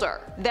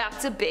shoulder.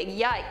 That's a big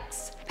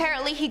yikes.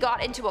 Apparently he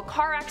got into a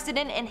car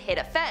accident and hit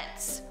a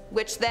fence,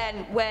 which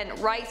then went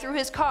right through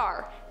his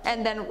car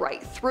and then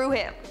right through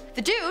him.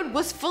 The dude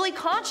was fully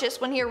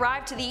conscious when he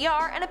arrived to the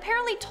ER and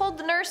apparently told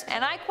the nurse,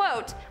 and I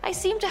quote, "I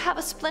seem to have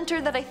a splinter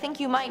that I think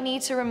you might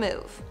need to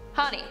remove.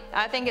 Honey,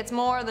 I think it's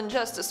more than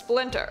just a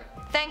splinter."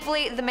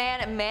 Thankfully, the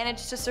man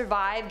managed to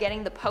survive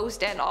getting the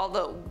post and all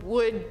the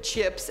wood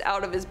chips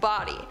out of his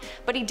body,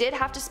 but he did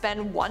have to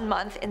spend 1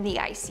 month in the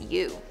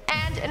ICU.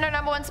 And in our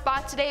number 1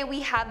 spot today,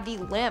 we have the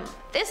limb.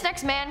 This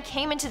next man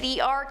came into the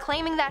ER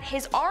claiming that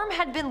his arm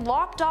had been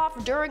lopped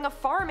off during a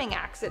farming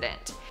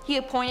accident. He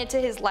pointed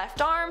to his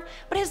left arm,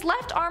 but his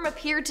left arm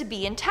appeared to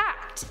be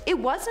intact. It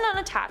wasn't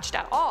unattached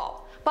at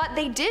all. But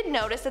they did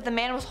notice that the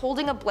man was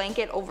holding a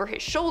blanket over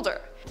his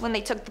shoulder. When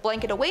they took the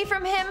blanket away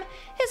from him,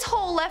 his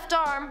whole left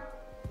arm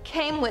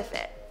came with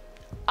it.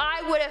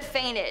 I would have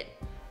fainted.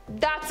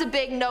 That's a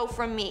big no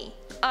from me.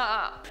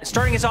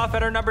 Starting us off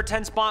at our number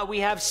 10 spot, we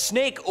have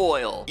snake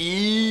oil.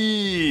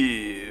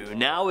 Ew.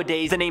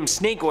 Nowadays, the name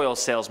snake oil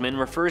salesman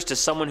refers to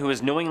someone who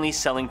is knowingly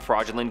selling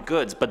fraudulent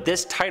goods, but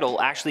this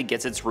title actually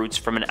gets its roots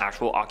from an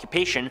actual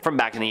occupation from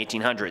back in the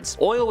 1800s.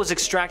 Oil was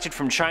extracted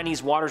from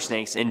Chinese water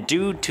snakes, and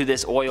due to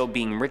this oil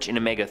being rich in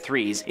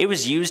omega-3s, it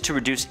was used to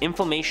reduce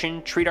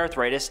inflammation, treat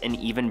arthritis, and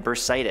even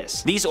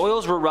bursitis. These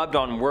oils were rubbed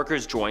on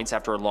workers' joints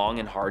after a long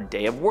and hard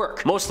day of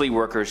work, mostly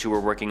workers who were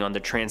working on the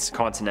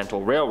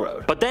Transcontinental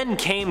Railroad. But then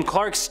came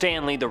Clark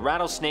Stanley, the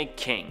Rattlesnake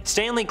King.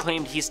 Stanley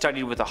claimed he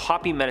studied with a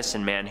Hopi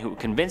medicine man who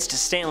convinced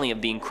Stanley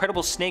of the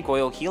incredible snake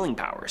oil healing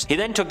powers. He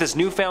then took this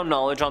newfound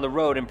knowledge on the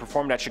road and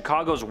performed at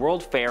Chicago's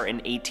World Fair in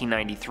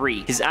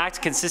 1893. His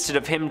act consisted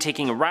of him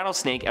taking a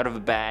rattlesnake out of a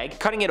bag,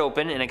 cutting it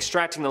open, and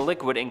extracting the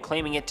liquid and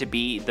claiming it to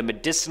be the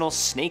medicinal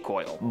snake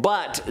oil.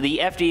 But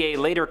the FDA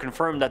later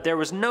confirmed that there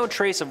was no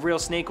trace of real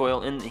snake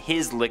oil in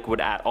his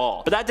liquid at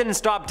all. But that didn't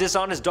stop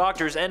dishonest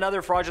doctors and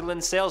other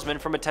fraudulent salesmen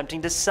from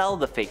attempting to sell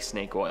the fake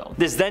snake oil.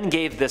 This then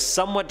gave this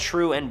somewhat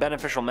true and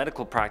beneficial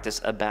medical practice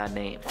a bad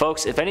name.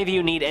 Folks, if any of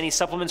you need any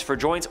supplements for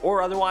joints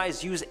or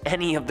otherwise, use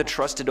any of the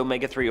trusted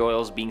omega-3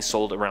 oils being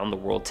sold around the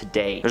world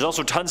today. There's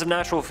also tons of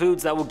natural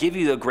foods that will give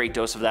you a great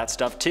dose of that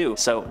stuff too,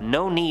 so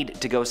no need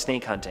to go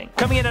snake hunting.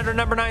 Coming in at our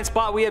number 9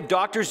 spot, we have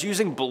doctors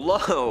using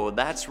blow.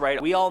 That's right,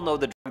 we all know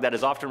the that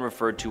is often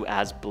referred to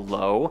as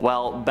blow.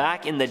 Well,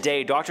 back in the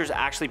day, doctors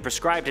actually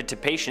prescribed it to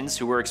patients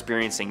who were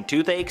experiencing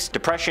toothaches,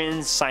 depression,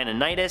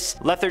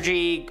 sinusitis,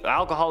 lethargy,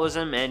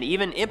 alcoholism, and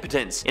even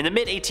impotence. In the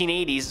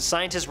mid-1880s,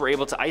 scientists were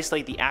able to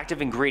isolate the active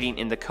ingredient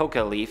in the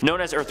coca leaf, known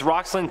as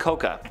erythrocin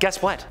coca.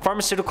 Guess what?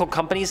 Pharmaceutical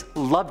companies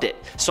loved it.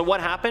 So what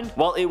happened?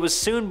 Well, it was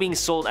soon being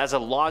sold as a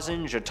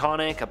lozenge, a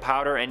tonic, a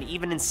powder, and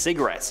even in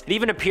cigarettes. It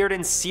even appeared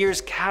in Sears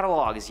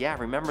catalogs. Yeah,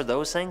 remember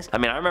those things? I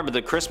mean, I remember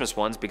the Christmas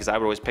ones because I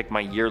would always pick my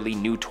yearly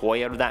new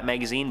toy out of that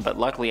magazine, but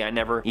luckily I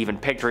never even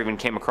picked or even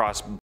came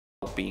across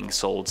being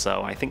sold,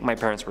 so I think my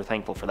parents were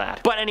thankful for that.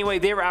 But anyway,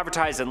 they were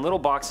advertised in little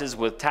boxes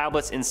with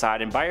tablets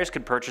inside, and buyers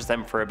could purchase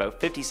them for about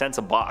 50 cents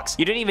a box.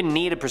 You didn't even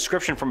need a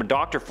prescription from a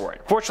doctor for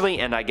it. Fortunately,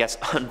 and I guess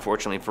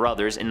unfortunately for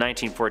others, in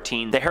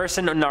 1914, the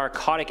Harrison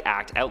Narcotic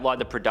Act outlawed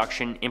the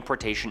production,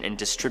 importation, and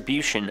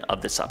distribution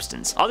of the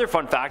substance. Other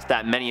fun fact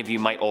that many of you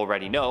might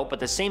already know, but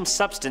the same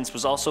substance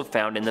was also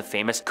found in the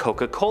famous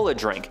Coca-Cola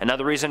drink.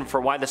 Another reason for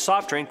why the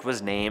soft drink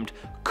was named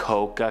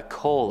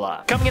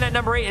Coca-Cola. Coming in at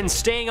number 8 and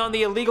staying on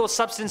the illegal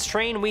substance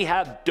train, we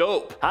have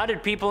dope. How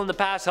did people in the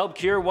past help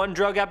cure one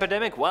drug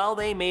epidemic? Well,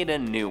 they made a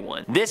new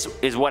one. This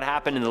is what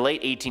happened in the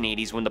late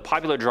 1880s when the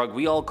popular drug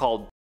we all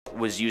called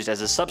was used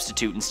as a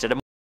substitute instead of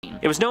morphine.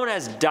 It was known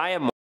as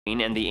diamorphine,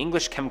 and the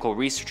English chemical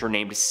researcher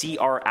named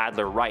C.R.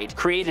 Adler Wright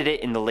created it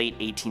in the late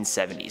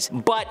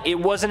 1870s. But it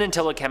wasn't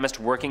until a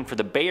chemist working for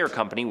the Bayer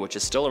Company, which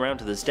is still around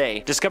to this day,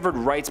 discovered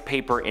Wright's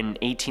paper in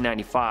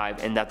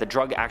 1895 and that the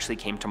drug actually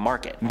came to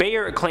market.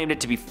 Bayer claimed it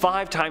to be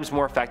 5 times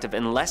more effective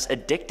and less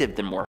addictive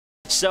than morphine.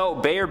 So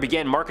Bayer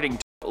began marketing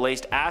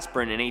laced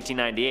aspirin in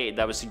 1898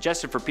 that was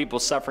suggested for people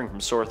suffering from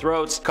sore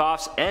throats,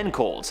 coughs, and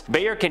colds.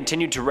 Bayer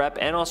continued to rep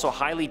and also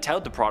highly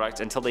tout the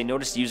product until they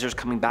noticed users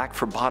coming back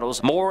for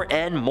bottles more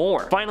and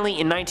more. Finally,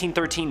 in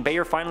 1913,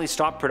 Bayer finally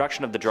stopped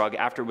production of the drug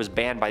after it was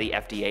banned by the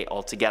FDA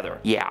altogether.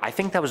 Yeah, I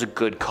think that was a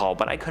good call,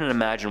 but I couldn't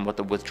imagine what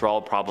the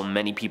withdrawal problem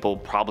many people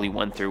probably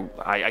went through.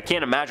 I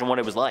can't imagine what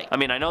it was like. I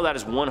mean, I know that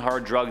is one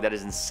hard drug that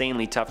is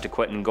insanely tough to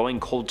quit, and going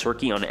cold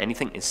turkey on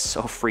anything is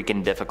so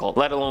freaking difficult,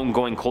 let alone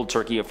going cold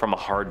turkey from a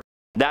hard.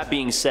 That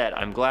being said,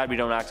 I'm glad we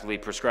don't actively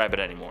prescribe it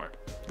anymore.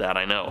 That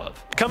I know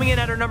of. Coming in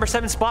at our number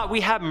 7 spot,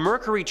 we have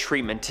mercury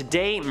treatment.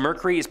 Today,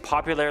 mercury is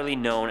popularly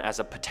known as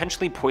a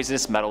potentially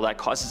poisonous metal that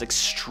causes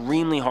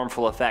extremely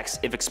harmful effects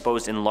if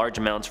exposed in large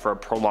amounts for a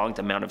prolonged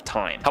amount of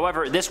time.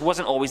 However, this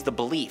wasn't always the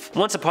belief.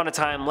 Once upon a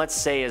time, let's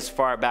say as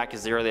far back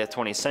as the early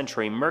 20th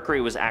century,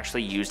 mercury was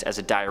actually used as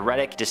a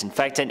diuretic,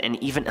 disinfectant,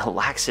 and even a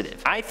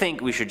laxative. I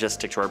think we should just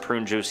stick to our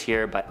prune juice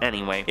here, but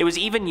anyway. It was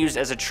even used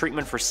as a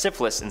treatment for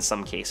syphilis in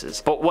some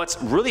cases. But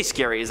what's really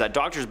scary is that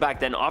doctors back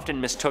then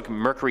often mistook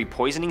mercury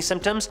poisoning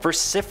symptoms for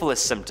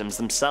syphilis symptoms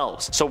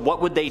themselves. So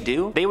what would they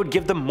do? They would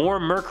give them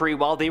more mercury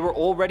while they were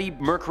already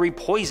mercury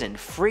poisoned.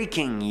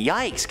 Freaking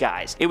yikes,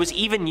 guys. It was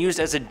even used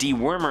as a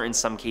dewormer in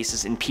some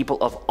cases in people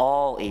of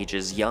all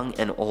ages, young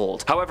and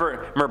old.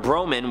 However,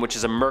 merbromin, which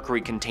is a mercury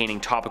containing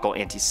topical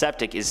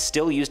antiseptic, is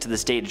still used to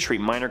this day to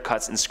treat minor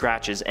cuts and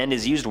scratches and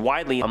is used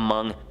widely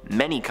among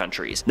many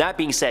countries. That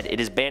being said, it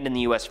is banned in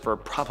the US for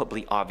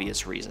probably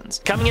obvious reasons.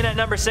 Coming in at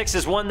number 6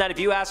 is one that, if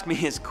you ask me,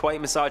 is quite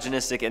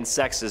misogynistic and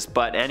sexist,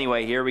 but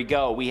anyway, here we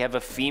go. We have a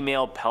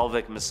female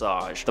pelvic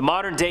massage. The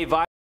modern day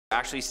vibe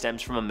actually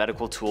stems from a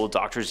medical tool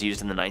doctors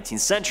used in the 19th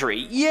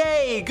century.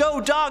 Yay,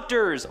 go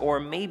doctors! Or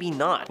maybe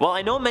not. Well,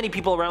 I know many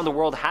people around the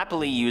world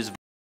happily use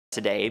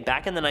today.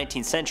 Back in the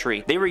 19th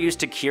century, they were used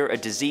to cure a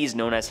disease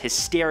known as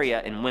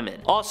hysteria in women,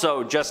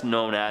 also just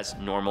known as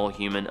normal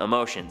human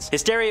emotions.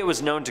 Hysteria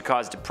was known to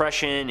cause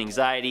depression,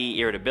 anxiety,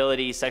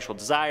 irritability, sexual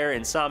desire,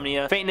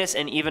 insomnia, faintness,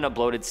 and even a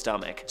bloated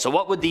stomach. So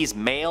what would these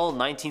male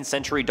 19th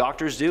century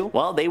doctors do?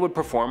 Well, they would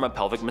perform a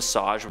pelvic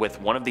massage with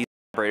one of these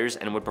operators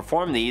and would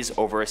perform these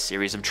over a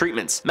series of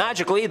treatments.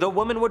 Magically, the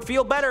woman would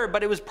feel better,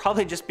 but it was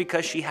probably just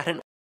because she had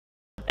an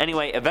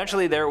Anyway,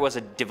 eventually there was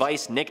a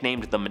device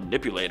nicknamed the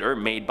manipulator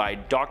made by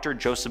Dr.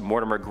 Joseph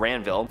Mortimer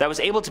Granville that was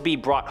able to be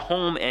brought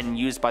home and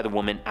used by the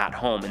woman at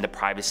home in the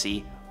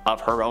privacy of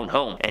her own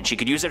home. And she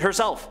could use it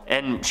herself,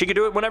 and she could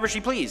do it whenever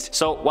she pleased.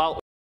 So while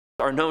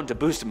are known to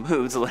boost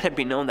moods, let it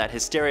be known that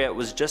hysteria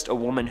was just a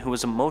woman who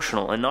was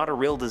emotional and not a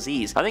real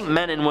disease. I think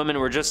men and women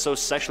were just so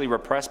sexually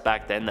repressed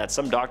back then that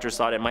some doctors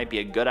thought it might be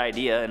a good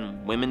idea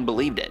and women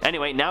believed it.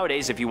 Anyway,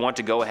 nowadays if you want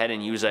to go ahead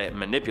and use a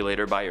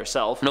manipulator by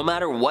yourself, no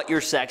matter what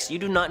your sex, you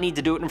do not need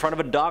to do it in front of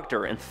a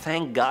doctor, and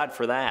thank God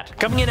for that.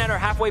 Coming in at our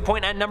halfway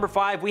point at number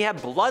 5, we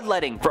have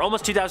bloodletting. For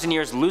almost 2,000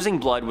 years, losing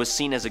blood was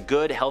seen as a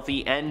good,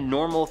 healthy, and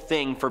normal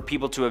thing for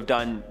people to have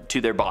done to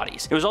their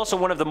bodies. It was also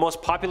one of the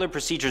most popular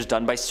procedures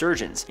done by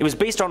surgeons. It was was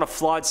based on a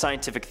flawed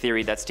scientific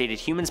theory that stated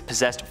humans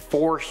possessed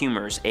 4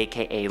 humors,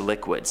 aka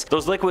liquids.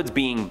 Those liquids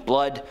being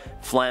blood,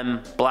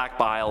 phlegm, black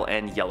bile,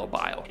 and yellow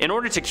bile. In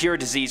order to cure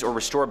disease or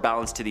restore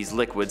balance to these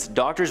liquids,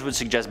 doctors would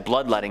suggest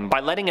bloodletting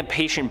by letting a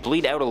patient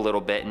bleed out a little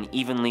bit and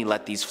evenly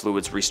let these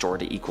fluids restore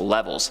to equal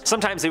levels.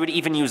 Sometimes they would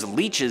even use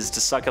leeches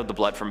to suck out the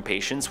blood from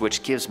patients,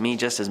 which gives me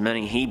just as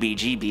many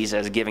heebie-jeebies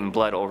as giving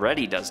blood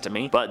already does to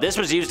me. But this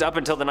was used up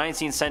until the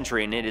 19th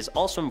century, and it is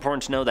also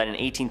important to know that in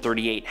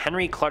 1838,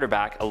 Henry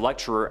Clutterbuck, a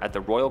lecturer at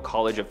the Royal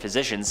College of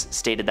Physicians,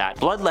 stated that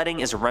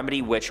bloodletting is a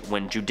remedy which,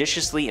 when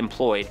judiciously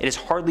employed, it is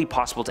hardly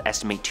possible to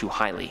estimate too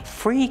highly.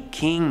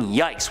 Freaking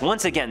yikes.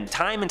 Once again,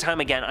 time and time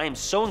again, I am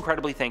so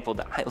incredibly thankful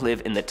that I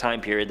live in the time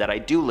period that I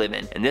do live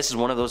in, and this is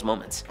one of those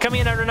moments.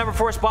 Coming in at our number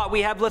 4 spot,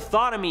 we have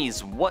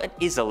lithotomies. What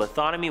is a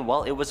lithotomy?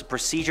 Well, it was a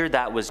procedure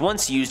that was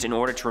once used in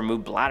order to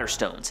remove bladder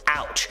stones.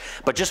 Ouch.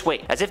 But just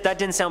wait, as if that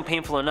didn't sound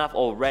painful enough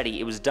already,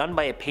 it was done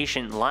by a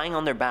patient lying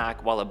on their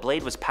back while a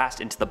blade was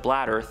passed into the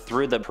bladder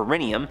through the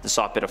perineum, the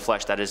soft bit of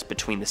flesh that is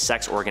between the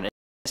sex organ,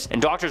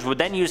 and doctors would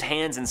then use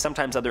hands and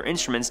sometimes other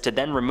instruments to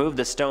then remove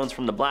the stones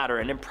from the bladder,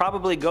 and it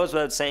probably goes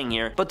without saying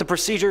here, but the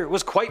procedure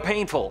was quite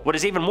painful. What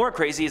is even more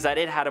crazy is that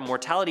it had a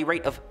mortality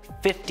rate of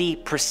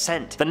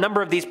 50%. The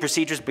number of these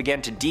procedures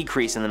began to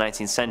decrease in the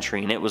 19th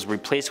century, and it was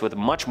replaced with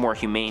much more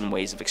humane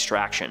ways of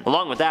extraction.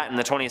 Along with that, in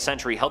the 20th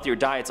century, healthier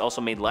diets also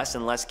made less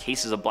and less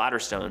cases of bladder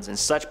stones, and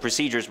such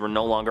procedures were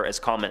no longer as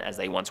common as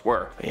they once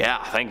were. But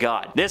yeah, thank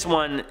God. This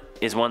one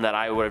is one that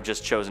I would have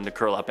just chosen to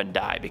curl up and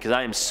die, because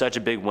I am such a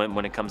big wimp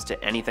when it comes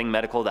to anything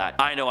medical that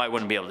I know I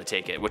wouldn't be able to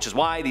take it, which is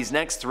why these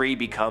next 3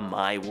 become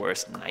my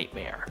worst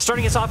nightmare.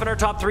 Starting us off in our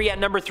top 3 at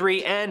number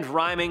 3 and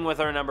rhyming with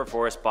our number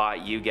 4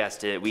 spot, you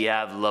guessed it, we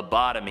have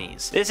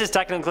lobotomies. This is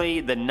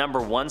technically the number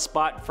 1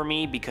 spot for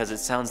me because it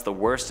sounds the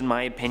worst in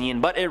my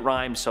opinion, but it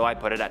rhymes, so I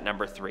put it at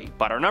number 3.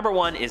 But our number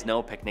 1 is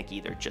no picnic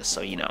either, just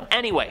so you know.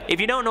 Anyway, if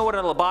you don't know what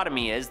a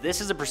lobotomy is,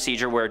 this is a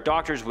procedure where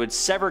doctors would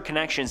sever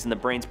connections in the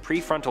brain's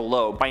prefrontal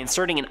lobe by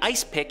inserting an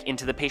ice pick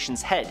into the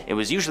patient's head. It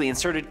was usually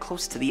inserted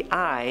close to the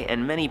eye,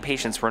 and many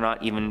patients were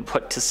not even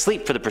put to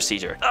sleep for the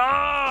procedure.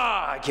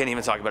 I can't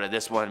even talk about it.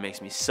 This one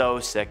makes me so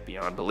sick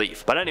beyond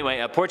belief. But anyway,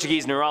 a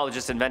Portuguese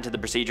neurologist invented the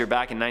procedure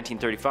back in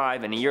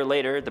 1935, and a year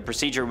later, the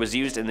procedure was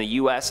used in the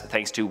US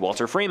thanks to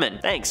Walter Freeman.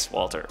 Thanks,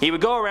 Walter. He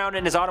would go around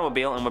in his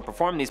automobile and would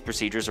perform these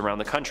procedures around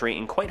the country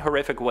in quite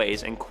horrific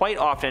ways, and quite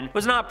often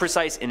was not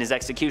precise in his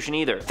execution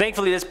either.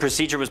 Thankfully, this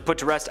procedure was put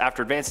to rest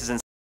after advances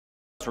in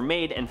were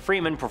made, and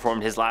Freeman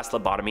performed his last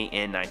lobotomy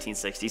in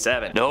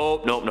 1967.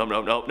 Nope,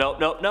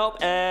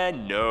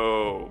 and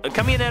no.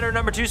 Coming in at our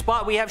number 2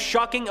 spot, we have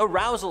shocking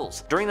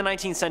arousals. During the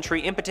 19th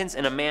century, impotence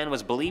in a man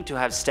was believed to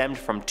have stemmed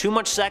from too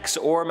much sex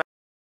or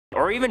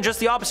even just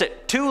the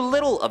opposite, too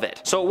little of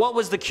it. So what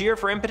was the cure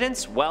for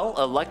impotence? Well,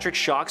 electric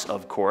shocks,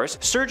 of course.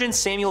 Surgeon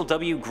Samuel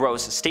W.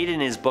 Gross stated in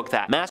his book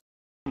that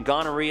masturbation,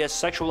 gonorrhea,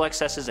 sexual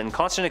excesses, and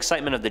constant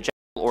excitement of the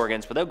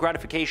organs without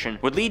gratification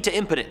would lead to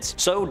impotence,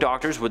 so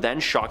doctors would then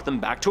shock them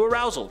back to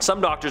arousal. Some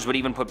doctors would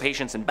even put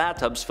patients in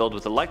bathtubs filled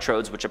with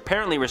electrodes, which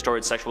apparently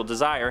restored sexual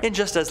desire in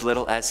just as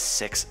little as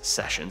 6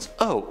 sessions.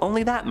 Oh,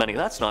 only that many?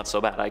 That's not so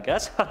bad, I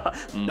guess.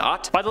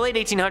 Not. By the late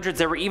 1800s,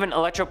 there were even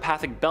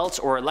electropathic belts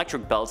or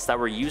electric belts that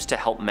were used to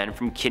help men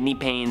from kidney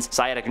pains,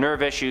 sciatic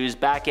nerve issues,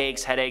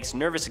 backaches, headaches,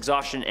 nervous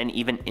exhaustion, and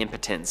even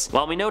impotence.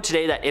 While we know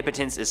today that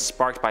impotence is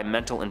sparked by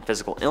mental and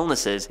physical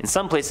illnesses, in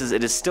some places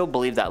it is still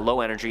believed that low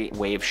energy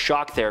wave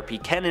shock therapy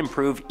can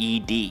improve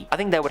ED. I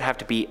think that would have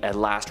to be a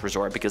last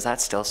resort because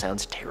that still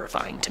sounds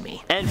terrifying to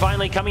me. And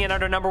finally, coming in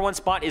at our number 1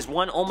 spot is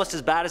one almost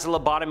as bad as a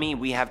lobotomy.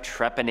 We have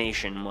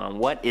trepanation. Well,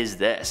 what is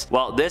this?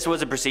 Well, this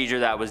was a procedure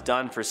that was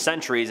done for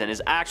centuries and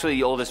is actually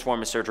the oldest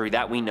form of surgery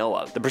that we know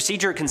of. The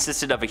procedure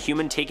consisted of a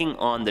human taking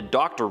on the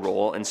doctor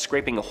role and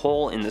scraping a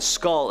hole in the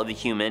skull of the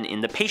human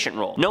in the patient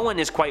role. No one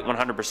is quite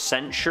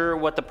 100% sure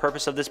what the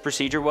purpose of this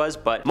procedure was,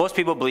 but most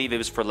people believe it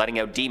was for letting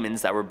out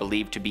demons that were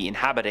believed to be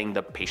inhabiting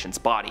the patient's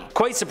body.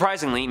 Quite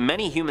surprisingly,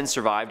 many humans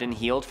survived and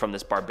healed from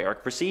this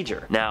barbaric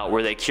procedure. Now,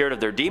 were they cured of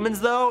their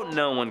demons though?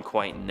 No one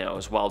quite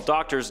knows. While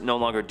doctors no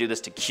longer do this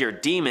to cure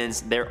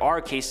demons, there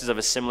are cases of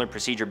a similar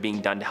procedure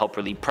being done to help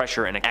relieve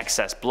pressure and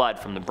excess blood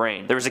from the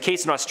brain. There was a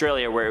case in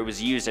Australia where it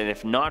was used, and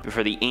if not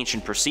for the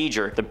ancient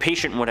procedure, the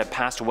patient would have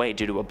passed away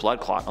due to a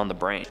blood clot on the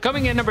brain.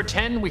 Coming in number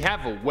 10, we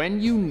have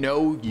When You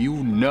Know You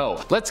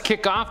Know. Let's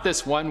kick off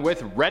this one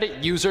with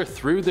Reddit user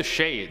Through the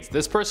Shades.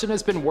 This person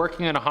has been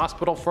working in a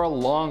hospital for a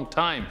long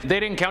time.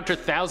 They'd encountered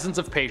thousands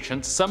of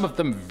patients, some of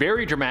them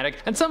very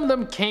dramatic, and some of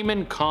them came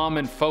in calm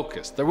and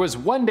focused. There was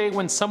one day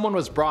when someone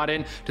was brought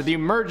in to the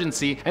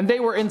emergency and they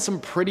were in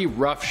some pretty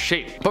rough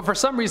shape, but for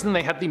some reason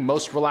they had the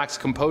most relaxed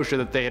composure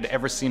that they had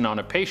ever seen on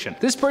a patient.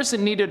 This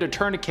person needed a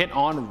tourniquet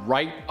on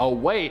right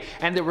away,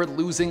 and they were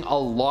losing a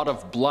lot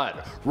of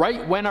blood.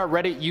 Right when our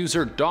Reddit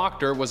user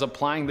doctor was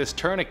applying this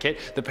tourniquet,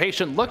 the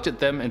patient looked at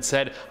them and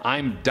said,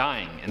 "I'm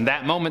dying." In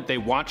that moment they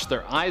watched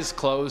their eyes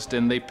closed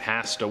and they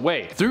passed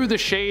away. Through the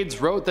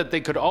Shades wrote that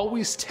they could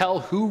always tell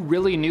who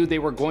really knew they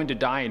were going to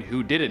die and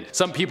who didn't.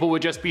 Some people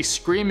would just be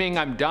screaming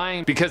 "I'm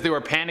dying" because they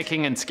were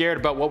panicking and scared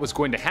about what was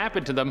going to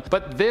happen to them,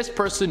 but this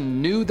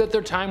person knew that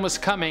their time was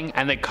coming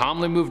and they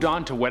calmly moved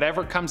on to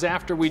whatever comes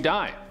after we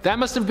die. That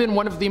must have been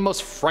one of the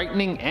most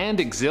frightening and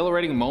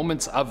exhilarating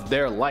moments of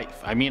their life.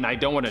 I mean, I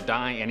don't want to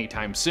die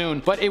anytime soon,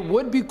 but it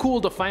would be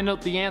cool to find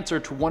out the answer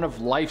to one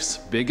of life's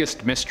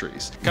biggest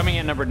mysteries. Coming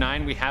in number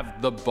 9, we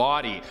have the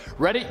body.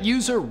 Reddit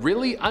user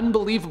Really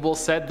Unbelievable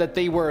said that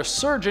they were a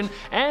surgeon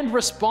and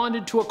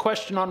responded to a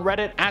question on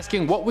Reddit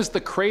asking what was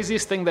the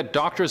craziest thing that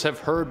doctors have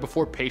heard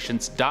before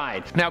patients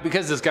died. Now,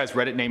 because this guy's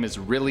Reddit name is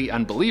Really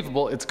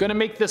Unbelievable, it's gonna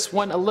make this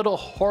one a little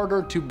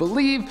harder to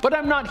believe, but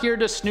I'm not here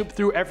to snoop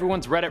through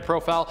everyone's Reddit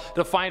profile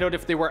to find out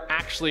if they were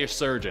actually a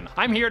surgeon.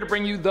 I'm here to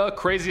bring you the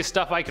craziest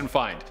stuff I can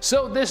find.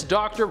 So this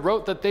doctor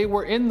wrote that they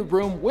were in the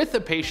room with a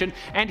patient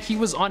and he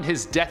was on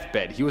his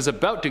deathbed. He was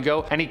about to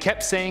go and he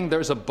kept saying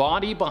there's a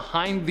body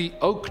behind the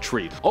oak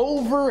tree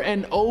over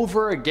and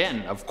over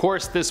again. Of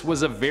course, this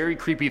was a very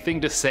creepy thing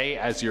to say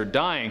as you're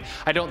dying.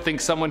 I don't think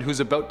someone who's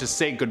about to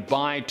say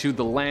goodbye to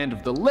the land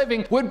of the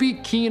living would be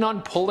keen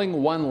on pulling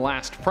one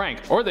last prank.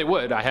 Or they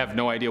would, I have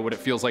no idea what it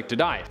feels like to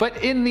die.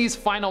 But in these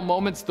final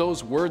moments,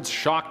 those words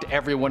shocked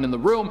everyone in the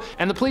room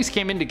and the police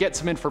came in to get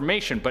some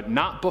information, but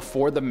not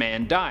before the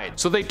man died.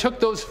 So they took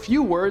those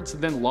few words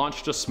and then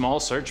launched a small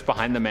search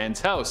behind the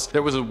man's house.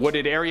 There was a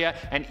wooded area,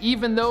 and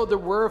even though there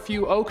were a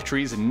few oak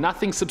trees,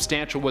 nothing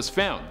substantial was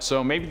found.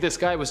 So maybe this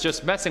guy was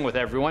just messing with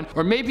everyone,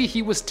 or maybe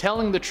he was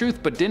telling the truth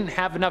but didn't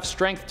have enough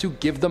strength to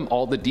give them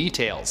all the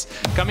details.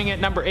 Coming in at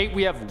number 8,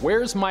 we have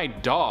Where's My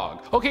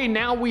Dog? Okay,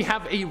 now we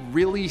have a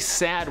really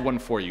sad one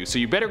for you, so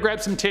you better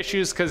grab some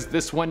tissues because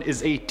this one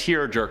is a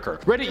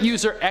tearjerker. Reddit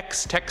user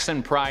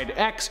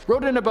XTexanPrideX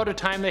wrote in about a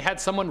time they had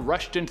someone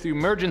rushed into the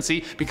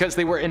emergency because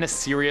they were in a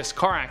serious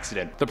car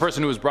accident. The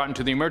person who was brought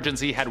into the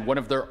emergency had one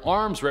of their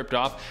arms ripped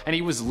off and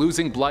he was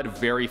losing blood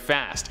very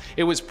fast.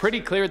 It was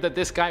pretty clear that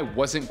this guy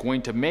wasn't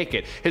going to make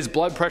it. His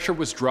blood pressure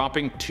was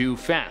dropping too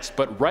fast,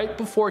 but right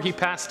before he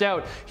passed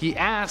out, he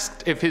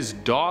asked if his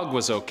dog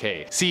was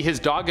okay. See, his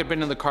dog had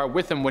been in the car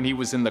with him when he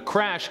was in the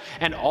crash,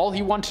 and all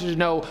he wanted to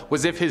know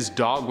was if his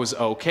dog was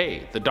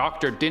okay. The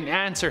doctor didn't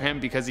answer him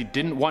because he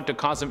didn't want to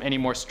cause him any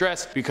more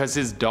stress because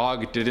his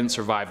dog didn't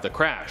survive the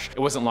crash. It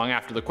wasn't long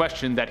after the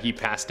question that he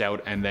passed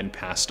out and then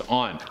passed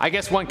on. I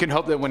guess one can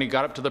hope that when he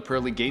got up to the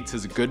pearly gates,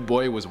 his good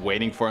boy was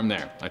waiting for him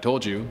there. I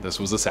told you, this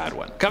was a sad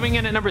one. Coming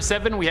in at number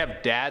 7, we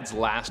have Dad's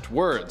Last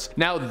Words.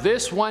 Now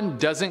this one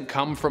doesn't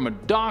come from a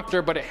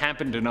doctor, but it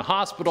happened in a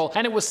hospital,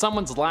 and it was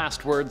someone's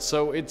last words,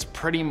 so it's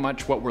pretty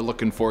much what we're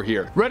looking for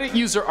here. Reddit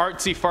user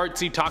Artsy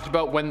Fartsy talked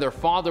about when their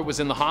father was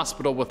in the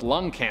hospital with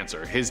lung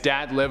cancer. His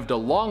dad lived a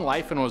long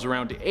life and was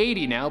around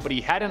 80 now, but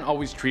he hadn't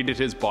always treated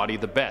his body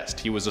the best.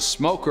 He was a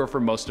smoker for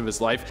most of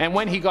his life, and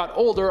when he got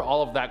older,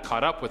 all of that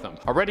caught up with him.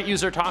 A Reddit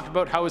user talked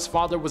about how his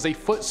father was a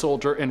foot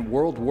soldier in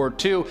World War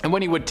II, and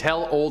when he would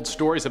tell old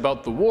stories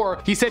about the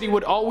war, he said he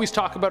would always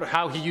talk about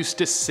how he used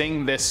to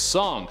sing this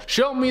song.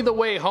 Show me the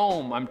way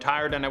home, I'm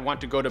tired and I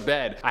want to go to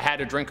bed. I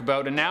had a drink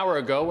about an hour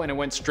ago and it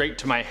went straight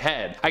to my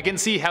head. I can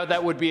see how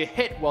that would be a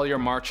hit while you're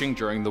marching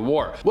during the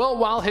war. Well,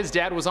 while his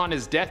dad was on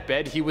his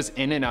deathbed, he was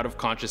in and out of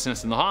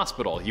consciousness in the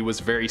hospital. He was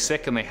very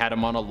sick and they had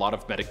him on a lot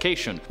of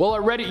medication. Well, a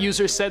Reddit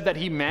user said that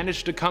he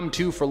managed to come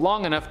to for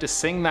long enough to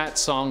sing that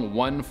song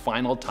one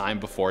final time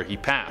before he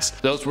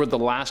passed. Those were the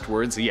last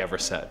words he ever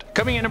said.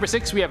 Coming in number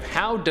 6, we have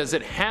How Does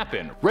It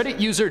Happen? Reddit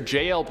user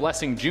JL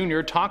Blessing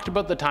Jr. talked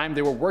about the time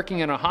they were working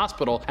in a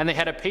hospital and they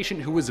had a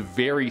patient who was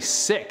very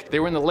sick. They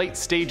were in the late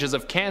stages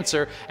of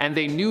cancer and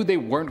they knew they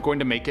weren't going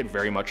to make it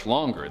very much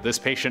longer. This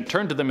patient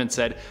turned to them and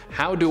said,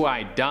 "How do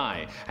I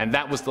die?" And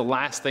that was the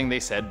last thing they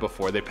said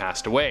before they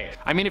passed away.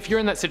 I mean, if you're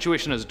in that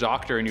situation as a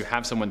doctor and you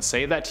have someone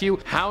say that to you,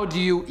 how do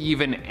you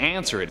even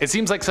answer it? It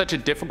seems like such a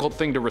difficult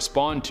thing to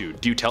respond to.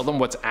 Do you tell them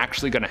what's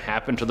actually going to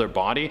happen to their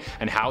body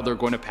and how they're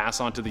going to pass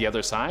on to the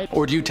other side?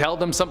 Or do you tell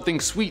them something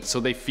sweet so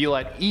they feel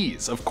at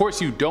ease? Of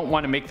course, you don't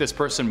want to make this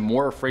person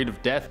more afraid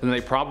of death than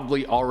they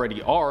probably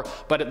already are,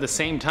 but at the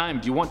same time,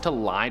 do you want to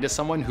lie to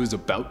someone who's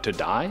about to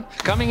die?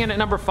 Coming in at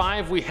number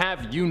 5, we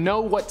have You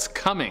Know What's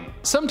Coming.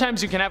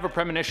 Sometimes you can have a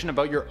premonition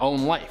about your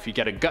own life. You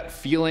get a gut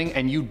feeling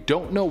and you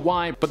don't know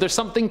why, but there's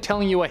something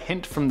telling you a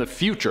hint from the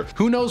future.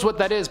 Who knows what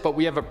that is, but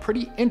we have a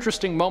pretty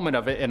interesting moment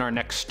of it in our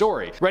next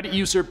story. Reddit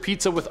user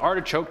Pizza with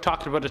Artichoke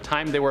talked about a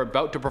time they were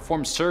about to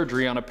perform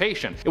surgery on a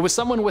patient. It was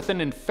someone with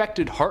an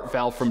infected heart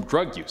valve from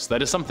drug use.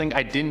 That is something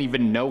I didn't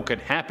even know could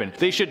happen.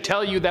 They should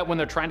tell you that when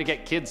they're trying to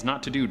get kids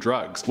not to do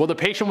drugs. Well, the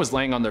patient was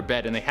laying on their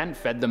bed and they hadn't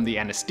fed them the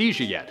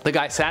anesthesia yet. The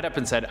guy sat up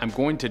and said, "I'm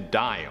going to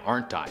die,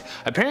 aren't I?"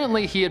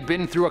 Apparently he had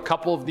been through a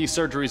couple of these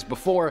surgeries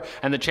before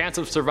and the chance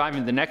of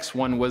surviving the next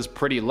one was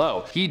pretty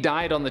low. He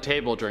died on the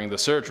table during the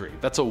surgery.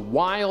 That's a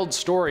wild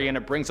story and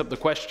it brings up the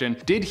question,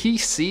 did he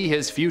see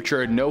his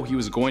future and know he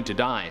was going to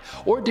die?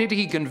 Or did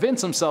he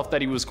convince himself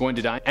that he was going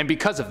to die and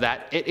because of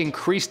that it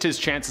increased his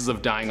chances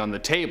of dying on the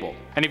table?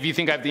 And if you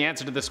think I have the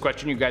answer to this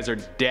question, you guys are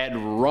dead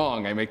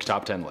wrong. I make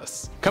top 10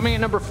 lists. Coming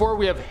in number 4,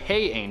 we have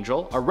Hey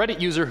Angel, a Reddit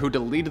user who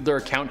deleted their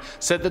account account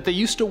said that they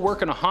used to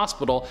work in a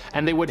hospital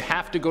and they would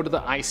have to go to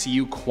the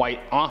ICU quite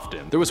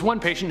often. There was one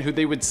patient who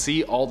they would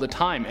see all the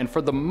time, and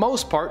for the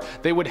most part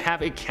they would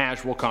have a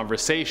casual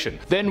conversation.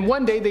 Then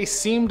one day they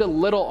seemed a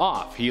little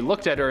off. He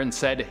looked at her and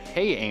said,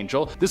 "Hey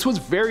Angel." This was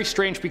very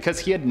strange because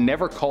he had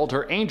never called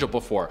her Angel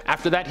before.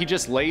 After that he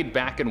just laid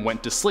back and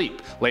went to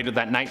sleep. Later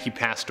that night he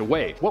passed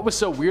away. What was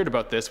so weird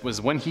about this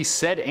was when he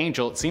said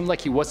Angel, it seemed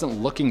like he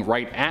wasn't looking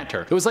right at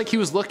her. It was like he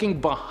was looking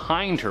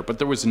behind her, but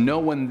there was no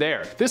one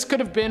there. This could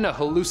have been a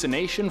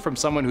hallucination from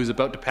someone who's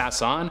about to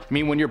pass on. I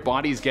mean, when your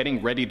body's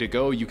getting ready to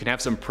go, you can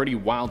have some pretty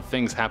wild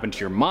things happen to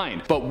your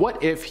mind. But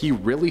what if he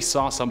really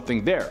saw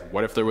something there?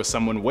 What if there was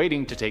someone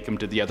waiting to take him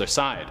to the other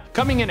side?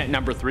 Coming in at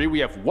number 3, we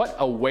have What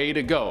a Way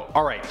to Go.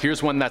 Alright,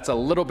 here's one that's a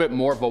little bit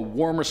more of a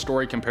warmer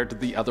story compared to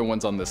the other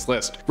ones on this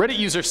list. Reddit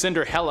user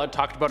Cinderella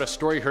talked about a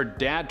story her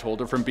dad told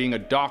her from being a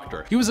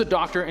doctor. He was a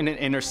doctor in an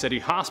inner city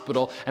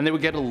hospital, and they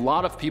would get a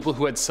lot of people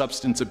who had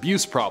substance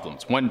abuse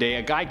problems. One day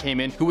a guy came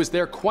in who was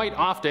there quite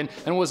often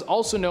and was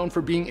also known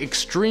for being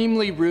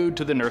extremely rude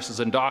to the nurses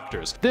and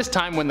doctors. This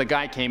time when the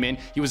guy came in,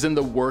 he was in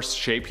the worst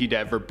shape he'd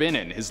ever been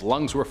in. His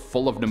lungs were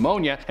full of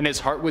pneumonia and his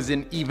heart was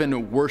in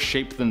even worse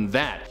shape than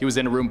that. He was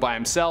in a room by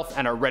himself,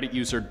 and our Reddit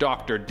user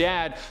Dr.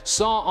 Dad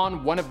saw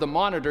on one of the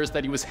monitors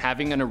that he was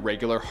having an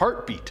irregular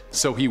heartbeat.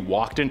 So he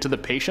walked into the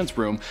patient's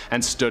room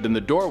and stood in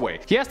the doorway.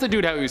 He asked the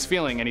dude how he was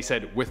feeling and he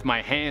said, "With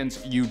my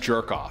hands, you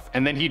jerk off."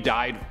 And then he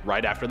died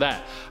right after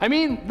that. I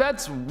mean,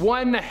 that's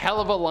one hell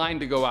of a line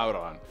to go out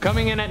on.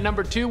 Coming in at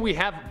number 2, we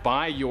have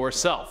By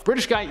Yourself.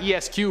 British guy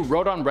ESQ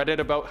wrote on Reddit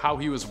about how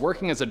he was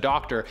working as a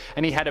doctor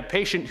and he had a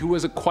patient who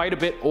was quite a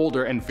bit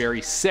older and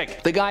very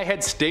sick. The guy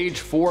had stage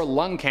 4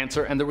 lung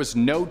cancer and there was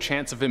no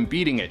chance of him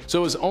beating it, so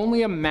it was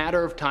only a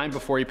matter of time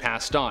before he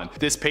passed on.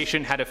 This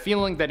patient had a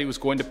feeling that he was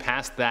going to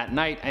pass that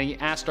night, and he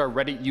asked our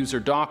Reddit user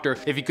doctor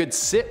if he could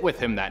sit with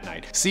him that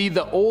night. See,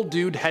 the old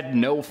dude had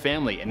no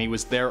family and he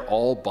was there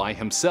all by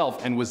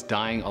himself and was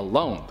dying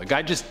alone. The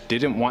guy just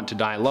didn't want to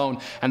die alone,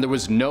 and there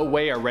was no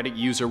way our Reddit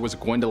user was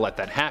going to let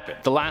that happen.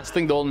 The last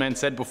thing the old man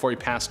said before he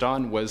passed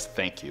on was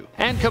thank you.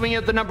 And coming in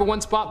at the number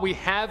 1 spot, we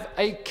have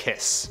a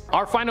kiss.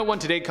 Our final one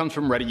today comes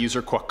from Reddit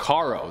user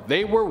Quacaro.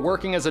 They were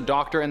working as a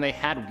doctor and they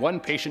had one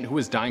patient who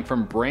was dying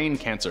from brain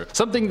cancer.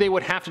 Something they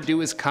would have to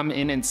do is come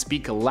in and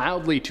speak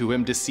loudly to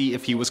him to see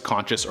if he was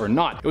conscious or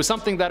not. It was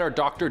something that our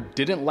doctor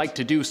didn't like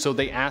to do, so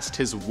they asked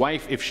his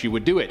wife if she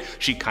would do it.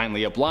 She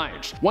kindly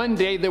obliged. One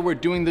day they were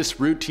doing this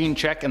routine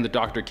check and the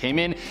doctor came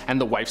in and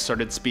the wife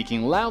started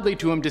speaking loudly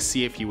to him to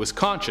see if he was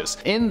conscious.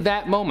 In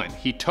that moment,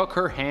 he took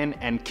her hand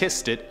and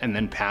kissed it and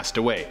then passed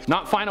away.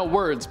 Not final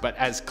words, but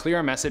as clear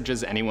a message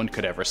as anyone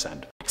could ever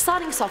send.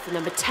 Starting us off at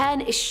number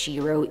 10 is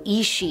Shiro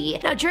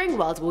Ishii. Now during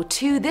World War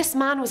II, this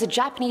man was a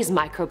Japanese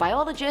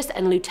microbiologist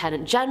and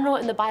lieutenant general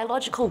in the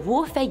biological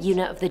warfare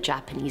unit of the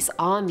Japanese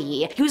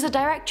army. He was the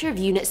director of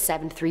Unit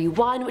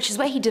 731, which is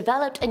where he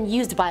developed and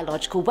used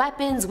biological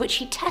weapons which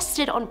he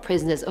tested on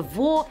prisoners of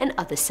war and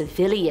other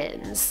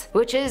civilians.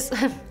 Which is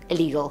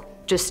illegal.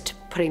 Just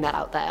putting that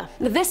out there.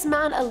 This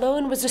man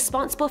alone was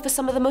responsible for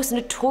some of the most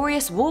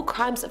notorious war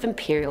crimes of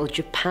Imperial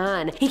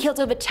Japan. He killed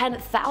over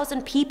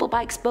 10,000 people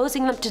by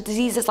exposing them to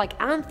diseases like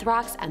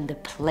anthrax and the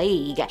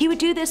plague. He would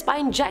do this by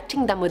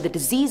injecting them with the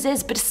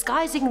diseases but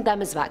disguising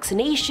them as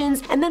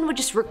vaccinations, and then would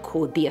just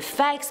record the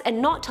effects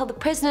and not tell the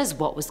prisoners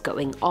what was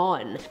going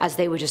on, as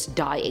they were just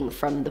dying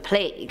from the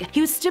plague.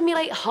 He would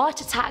stimulate heart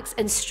attacks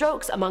and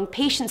strokes among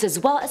patients as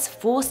well as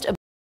forced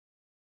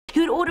He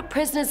would order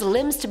prisoners'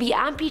 limbs to be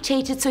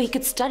amputated so he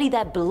could study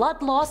their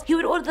blood loss. He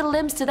would order the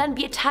limbs to then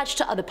be attached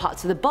to other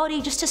parts of the body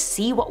just to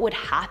see what would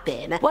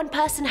happen. One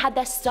person had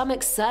their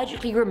stomach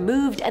surgically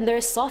removed and their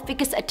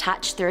esophagus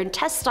attached to their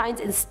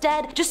intestines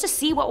instead just to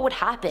see what would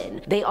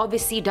happen. They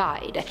obviously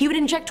died. He would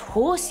inject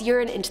horse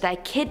urine into their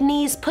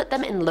kidneys, put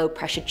them in low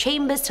pressure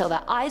chambers till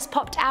their eyes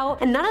popped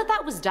out, and none of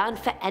that was done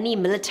for any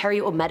military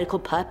or medical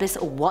purpose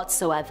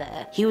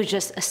whatsoever. He was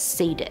just a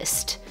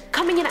sadist.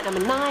 Coming in at number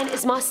 9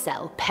 is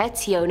Marcel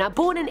Petiot. Now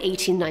born in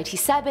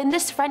 1897,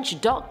 this French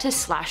doctor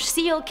slash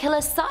serial killer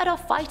started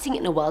off fighting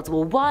in World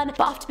War I, but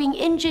after being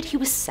injured he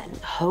was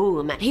sent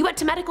home. He went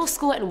to medical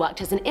school and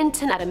worked as an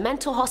intern at a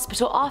mental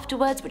hospital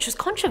afterwards, which was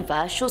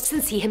controversial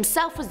since he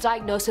himself was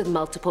diagnosed with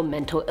multiple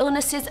mental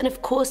illnesses, and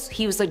of course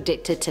he was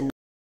addicted to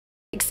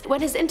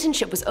When his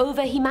internship was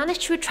over, he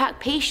managed to attract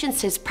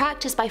patients to his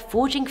practice by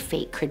forging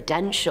fake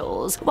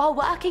credentials. While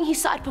working, he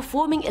started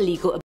performing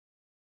illegal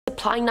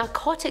applying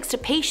narcotics to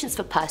patients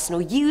for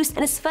personal use, and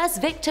his first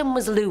victim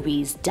was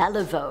Louise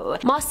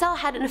Delaveau. Marcel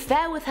had an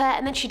affair with her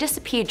and then she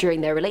disappeared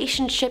during their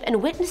relationship,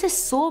 and witnesses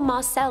saw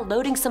Marcel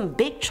loading some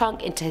big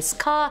trunk into his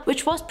car,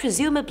 which was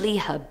presumably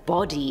her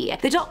body.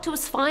 The doctor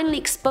was finally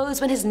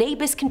exposed when his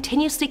neighbors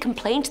continuously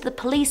complained to the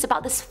police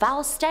about this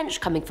foul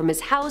stench coming from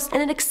his house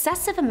and an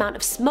excessive amount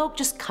of smoke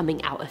just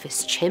coming out of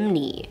his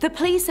chimney. The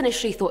police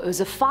initially thought it was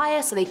a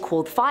fire, so they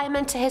called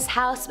firemen to his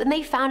house, and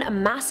they found a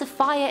massive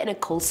fire in a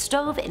coal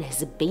stove in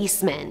his basement.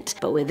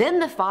 But within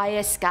the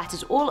fire,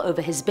 scattered all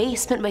over his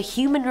basement, were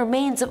human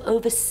remains of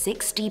over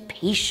 60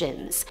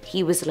 patients.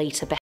 He was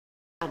later beheaded,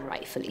 and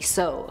rightfully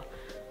so.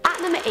 At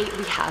At number 8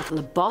 we have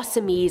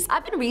lobotomies.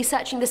 I've been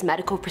researching this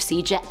medical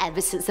procedure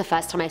ever since the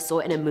first time I saw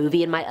it in a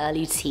movie in my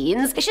early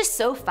teens. It's just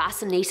so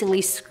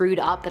fascinatingly screwed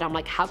up that I'm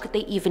like, how could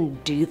they even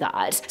do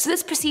that? So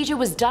this procedure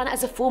was done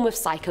as a form of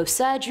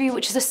psychosurgery,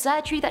 which is a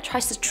surgery that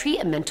tries to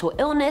treat a mental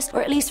illness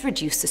or at least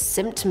reduce the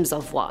symptoms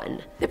of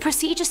one. The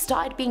procedure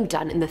started being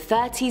done in the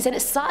 30s, and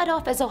it started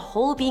off as a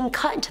hole being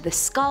cut into the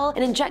skull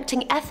and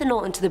injecting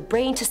ethanol into the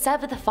brain to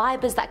sever the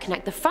fibers that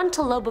connect the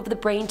frontal lobe of the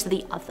brain to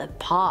the other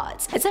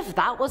parts. As if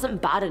that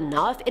wasn't bad enough,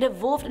 it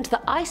evolved into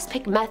the ice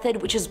pick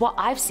method, which is what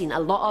I've seen a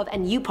lot of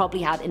and you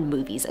probably have in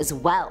movies as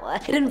well.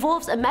 It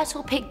involves a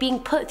metal pick being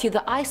put through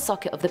the eye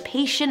socket of the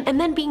patient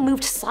and then being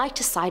moved side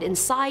to side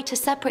inside to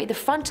separate the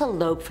frontal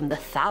lobe from the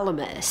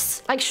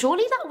thalamus. Like,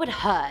 surely that would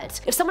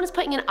hurt. If someone is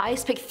putting an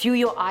ice pick through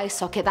your eye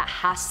socket, that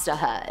has to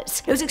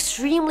hurt. It was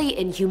extremely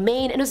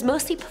inhumane and was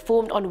mostly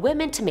performed on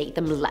women to make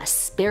them less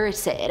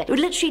spirited. It would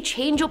literally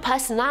change your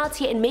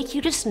personality and make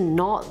you just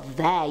not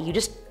there. You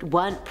just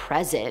weren't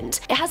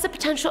present. It has the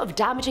potential of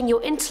damaging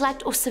your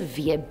intellect or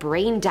severe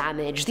brain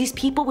damage. These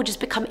people would just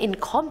become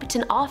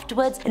incompetent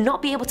afterwards and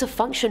not be able to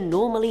function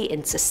normally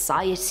in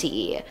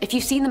society. If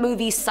you've seen the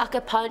movie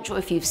Sucker Punch or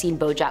if you've seen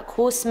BoJack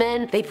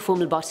Horseman, they perform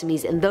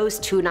lobotomies in those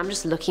two, and I'm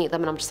just looking at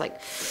them and I'm just like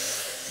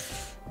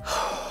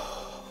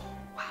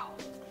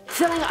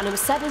Filling at number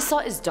 7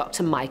 slot is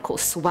Dr. Michael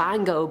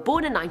Swango.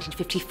 Born in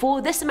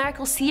 1954, this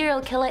American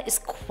serial killer is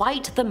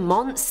quite the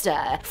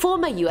monster.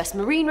 Former US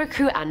Marine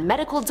recruit and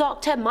medical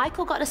doctor,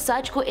 Michael got a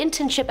surgical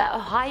internship at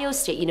Ohio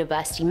State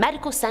University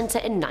Medical Center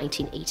in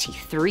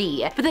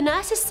 1983. But the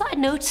nurses started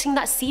noticing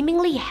that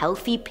seemingly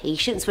healthy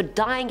patients were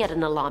dying at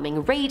an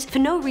alarming rate for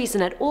no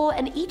reason at all,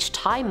 and each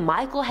time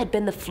Michael had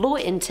been the floor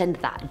intern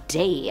that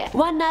day.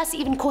 One nurse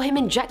even caught him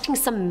injecting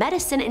some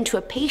medicine into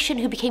a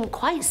patient who became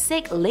quite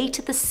sick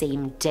later the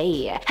same day.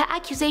 Her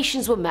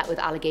accusations were met with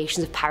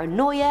allegations of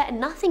paranoia,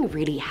 and nothing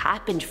really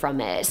happened from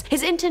it.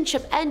 His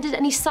internship ended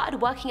and he started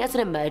working as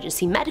an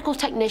emergency medical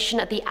technician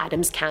at the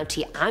Adams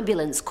County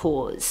Ambulance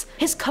Corps.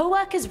 His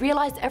co-workers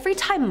realized every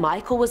time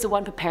Michael was the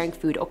one preparing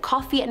food or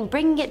coffee and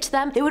bringing it to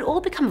them, they would all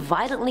become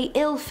violently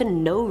ill for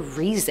no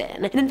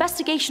reason. An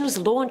investigation was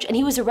launched and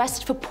he was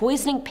arrested for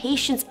poisoning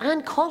patients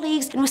and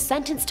colleagues and was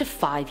sentenced to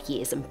 5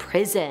 years in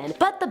prison.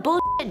 But the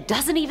bullshit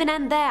doesn't even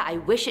end there. I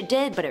wish it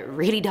did, but it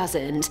really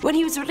doesn't. When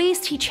he was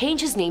released, he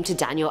changed his name to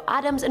Daniel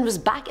Adams and was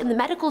back in the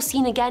medical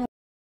scene again,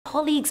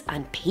 colleagues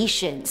and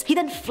patients. He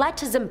then fled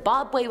to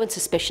Zimbabwe when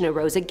suspicion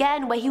arose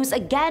again, where he was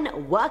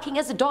again working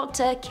as a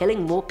doctor,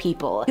 killing more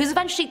people. He was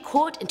eventually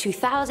caught in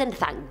 2000,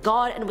 thank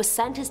God, and was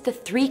sentenced to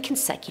 3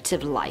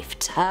 consecutive life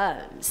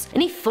terms.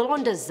 And he full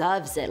on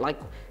deserves it, like.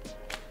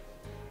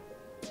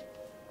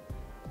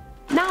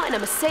 Now at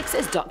number 6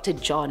 is Dr.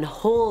 John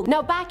Hall.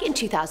 Now back in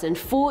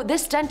 2004,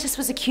 this dentist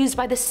was accused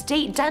by the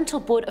State Dental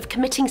Board of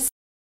committing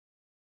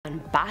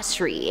and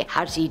battery.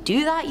 How did he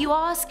do that, you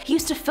ask? He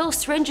used to fill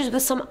syringes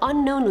with some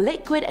unknown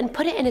liquid and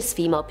put it in his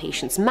female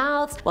patients'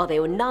 mouths while they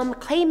were numb,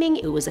 claiming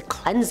it was a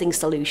cleansing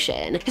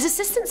solution. His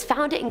assistants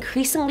found it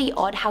increasingly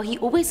odd how he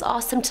always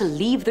asked them to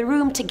leave the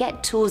room to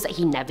get tools that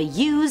he never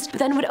used, but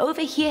then would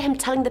overhear him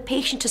telling the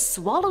patient to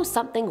swallow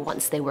something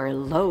once they were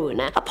alone.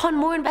 Upon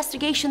more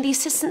investigation, the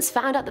assistants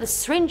found out that the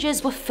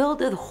syringes were filled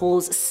with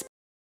Hall's,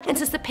 and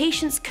since the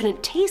patients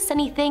couldn't taste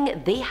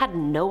anything, they had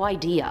no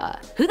idea.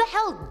 Who the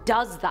hell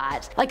does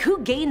that? Like, who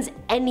gains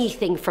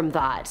anything from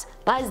that?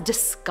 That is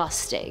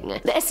disgusting.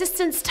 The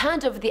assistants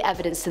turned over the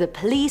evidence to the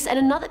police, and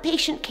another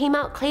patient came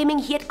out claiming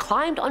he had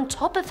climbed on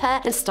top of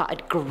her and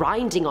started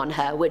grinding on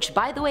her, which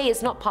by the way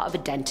is not part of a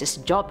dentist's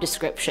job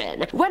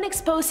description. When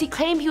exposed, he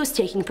claimed he was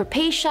taking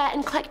Trepanation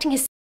and collecting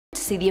his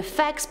to see the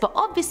effects, but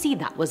obviously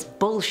that was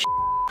bullshit.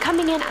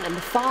 Coming in at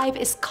number 5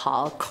 is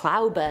Karl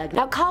Klauberg.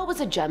 Now Karl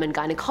was a German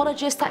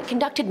gynecologist that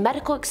conducted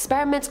medical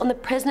experiments on the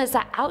prisoners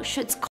at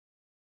Auschwitz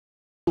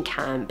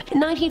camp. In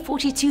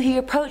 1942, he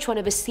approached one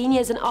of his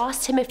seniors and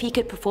asked him if he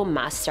could perform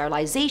mass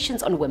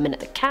sterilizations on women at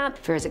the camp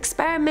for his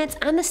experiments,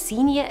 and the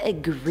senior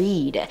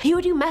agreed. He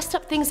would do messed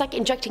up things like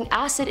injecting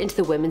acid into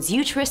the women's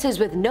uteruses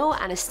with no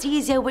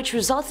anesthesia, which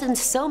resulted in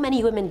so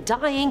many women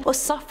dying or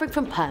suffering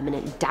from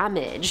permanent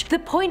damage. The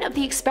point of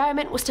the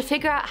experiment was to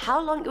figure out how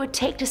long it would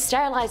take to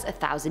sterilize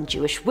 1,000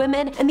 Jewish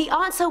women, and the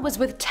answer was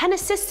with 10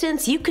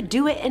 assistants you could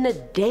do it in a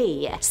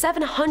day.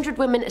 700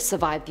 women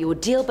survived the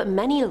ordeal, but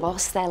many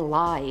lost their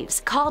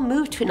lives. Karl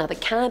moved to another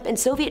camp, and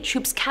Soviet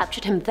troops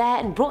captured him there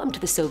and brought him to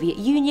the Soviet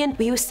Union,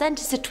 where he was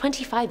sentenced to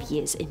 25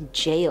 years in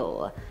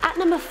jail. At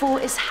number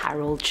 4 is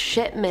Harold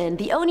Shipman,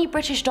 the only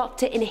British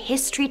doctor in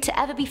history to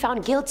ever be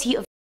found guilty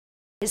of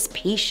his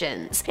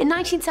patients. In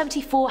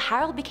 1974,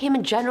 Harold became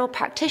a general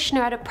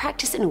practitioner at a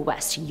practice in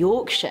West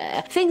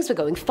Yorkshire. Things were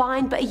going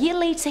fine, but a year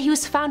later he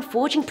was found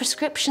forging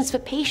prescriptions for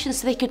patients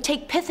so they could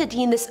take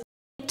pethidine, this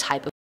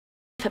type of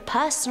for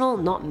personal,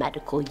 not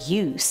medical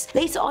use.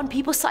 Later on,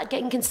 people started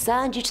getting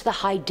concerned due to the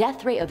high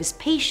death rate of his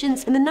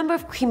patients and the number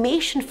of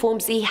cremation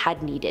forms he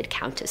had needed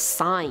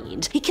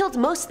countersigned. He killed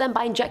most of them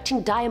by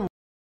injecting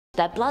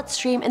their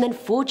bloodstream and then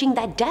forging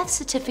their death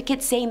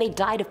certificates saying they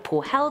died of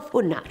poor health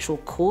or natural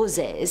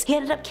causes. He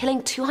ended up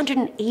killing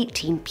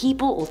 218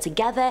 people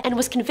altogether and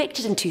was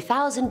convicted in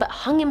 2000 but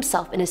hung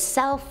himself in a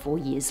cell 4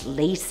 years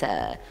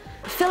later.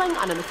 Filling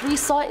our number 3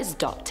 slot is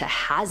Dr.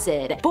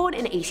 Hazard. Born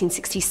in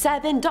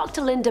 1867,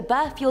 Dr. Linda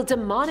Burfield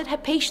demanded her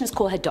patients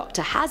call her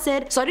Dr.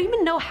 Hazard, so I don't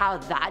even know how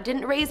that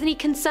didn't raise any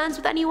concerns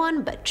with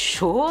anyone, but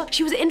sure.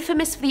 She was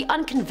infamous for the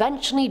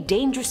unconventionally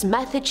dangerous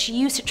methods she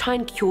used to try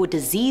and cure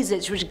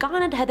diseases, which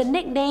garnered her the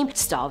nickname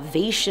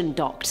Starvation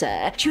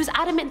Doctor. She was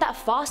adamant that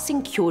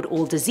fasting cured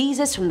all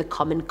diseases from the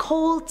common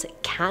cold to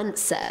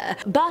cancer.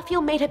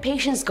 Burfield made her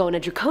patients go on a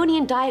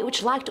draconian diet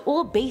which lacked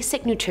all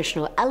basic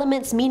nutritional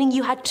elements, meaning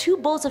you had 2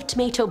 bowls of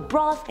tomato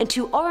broth and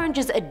 2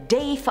 oranges a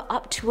day for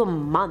up to a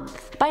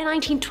month. By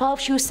 1912,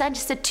 she was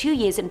sentenced to 2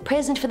 years in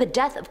prison for the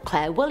death of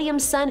Claire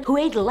Williamson, who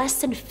weighed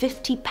less than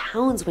 50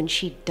 pounds when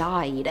she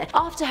died.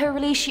 After her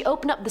release, she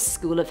opened up the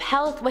School of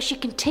Health, where she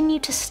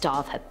continued to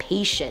starve her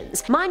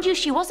patients. Mind you,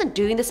 she wasn't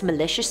doing this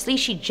maliciously,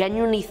 she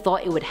genuinely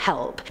thought it would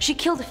help. She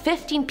killed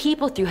 15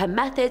 people through her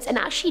methods and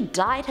actually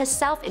died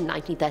herself in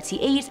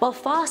 1938 while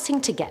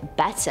fasting to get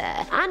better.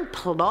 And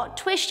plot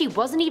twist, she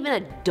wasn't even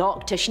a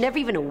doctor, she never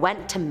even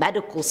went to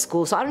medical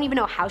school, so I don't even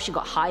know how she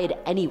got hired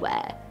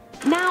anywhere.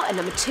 Now at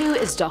number 2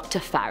 is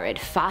Dr. Farid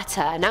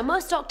Fatah. Now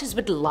most doctors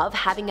would love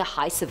having a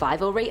high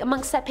survival rate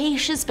amongst their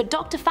patients, but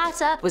Dr.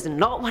 Fatah was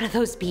not one of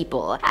those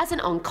people. As an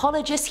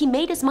oncologist, he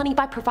made his money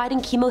by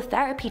providing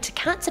chemotherapy to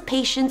cancer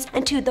patients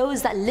and to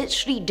those that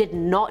literally did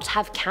not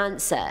have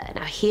cancer.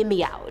 Now hear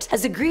me out.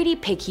 As a greedy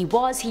pig he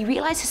was, he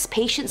realized his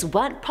patients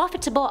weren't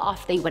profitable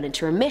after they went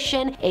into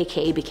remission,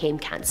 aka became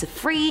cancer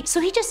free,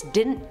 so he just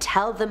didn't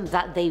tell them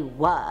that they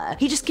were.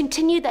 He just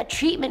continued that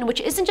treatment,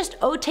 which isn't just,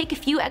 oh, take a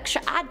few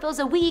extra Advils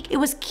a week. It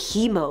was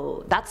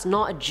chemo. That's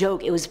not a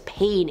joke. It was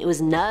pain, it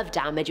was nerve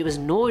damage, it was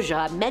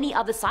nausea, many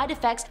other side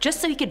effects, just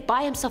so he could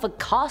buy himself a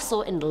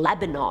castle in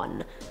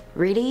Lebanon.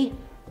 Really?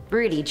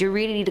 Really? Do you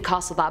really need a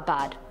castle that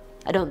bad?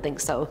 I don't think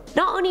so.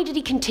 Not only did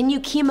he continue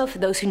chemo for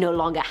those who no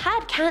longer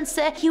had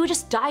cancer, he would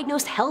just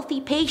diagnose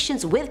healthy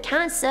patients with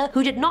cancer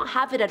who did not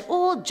have it at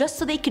all just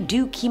so they could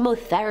do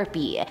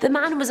chemotherapy. The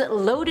man was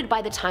loaded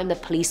by the time the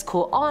police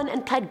caught on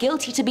and pled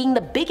guilty to being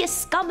the biggest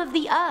scum of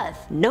the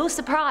earth. No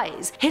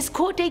surprise. His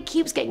court date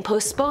keeps getting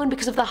postponed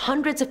because of the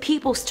hundreds of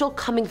people still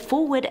coming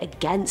forward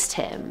against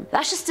him.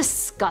 That's just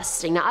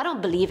disgusting. Now I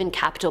don't believe in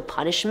capital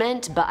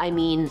punishment, but I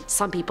mean,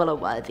 some people are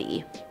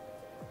worthy.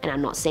 And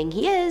I'm not saying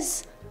he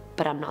is,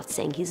 but I'm not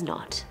saying he's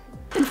not.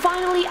 And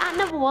finally, at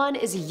number 1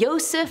 is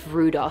Josef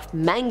Rudolf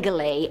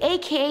Mengele,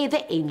 aka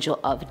the Angel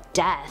of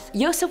Death.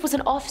 Josef was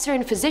an officer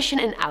and physician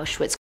in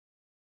Auschwitz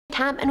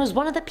camp and was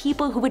one of the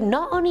people who would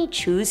not only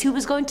choose who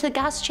was going to the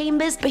gas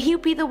chambers, but he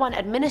would be the one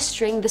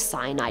administering the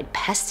cyanide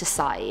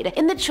pesticide.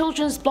 In the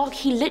children's block,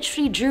 he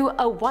literally drew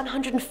a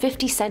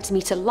 150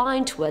 centimeter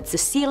line towards the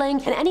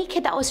ceiling, and any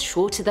kid that was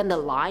shorter than the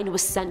line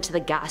was sent to the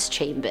gas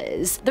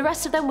chambers. The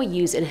rest of them were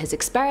used in his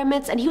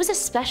experiments, and he was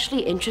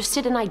especially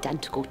interested in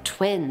identical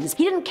twins.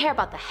 He didn't care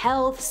about the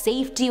health,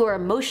 safety, or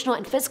emotional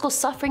and physical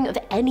suffering of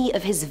any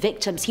of his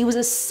victims. He was a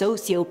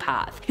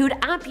sociopath. He would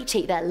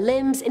amputate their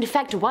limbs,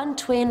 infect one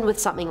twin with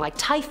something like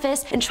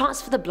typhus, and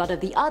transfer the blood of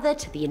the other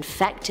to the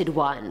infected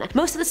one.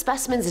 Most of the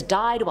specimens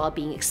died while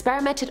being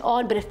experimented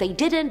on, but if they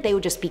didn't, they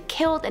would just be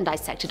killed and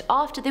dissected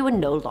after they were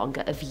no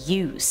longer of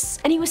use.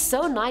 And he was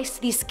so nice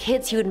to these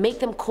kids, he would make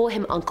them call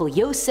him Uncle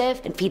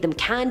Joseph and feed them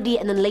candy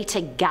and then later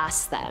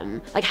gas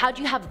them. Like, how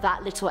do you have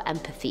that little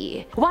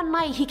empathy? One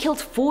night he killed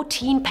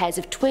 14 pairs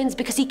of twins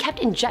because he kept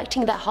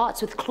injecting their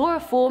hearts with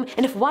chloroform,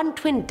 and if one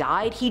twin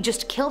died, he'd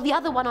just kill the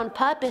other one on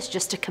purpose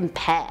just to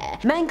compare.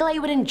 Mengele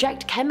would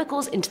inject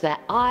chemicals into their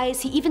eyes.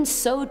 He even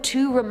sewed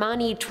 2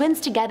 Romani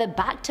twins together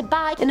back to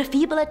back in a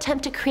feeble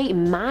attempt to create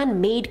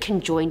man-made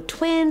conjoined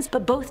twins,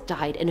 but both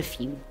died in a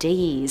few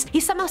days. He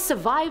somehow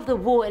survived the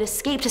war and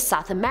escaped to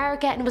South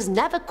America and was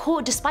never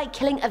caught despite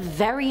killing a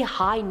very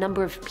high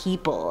number of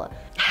people.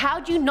 How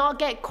do you not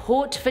get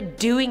caught for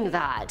doing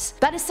that?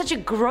 That is such a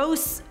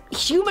gross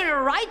human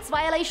rights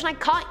violation, I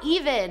can't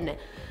even.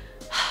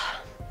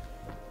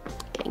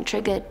 Getting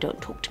triggered, don't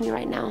talk to me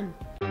right now.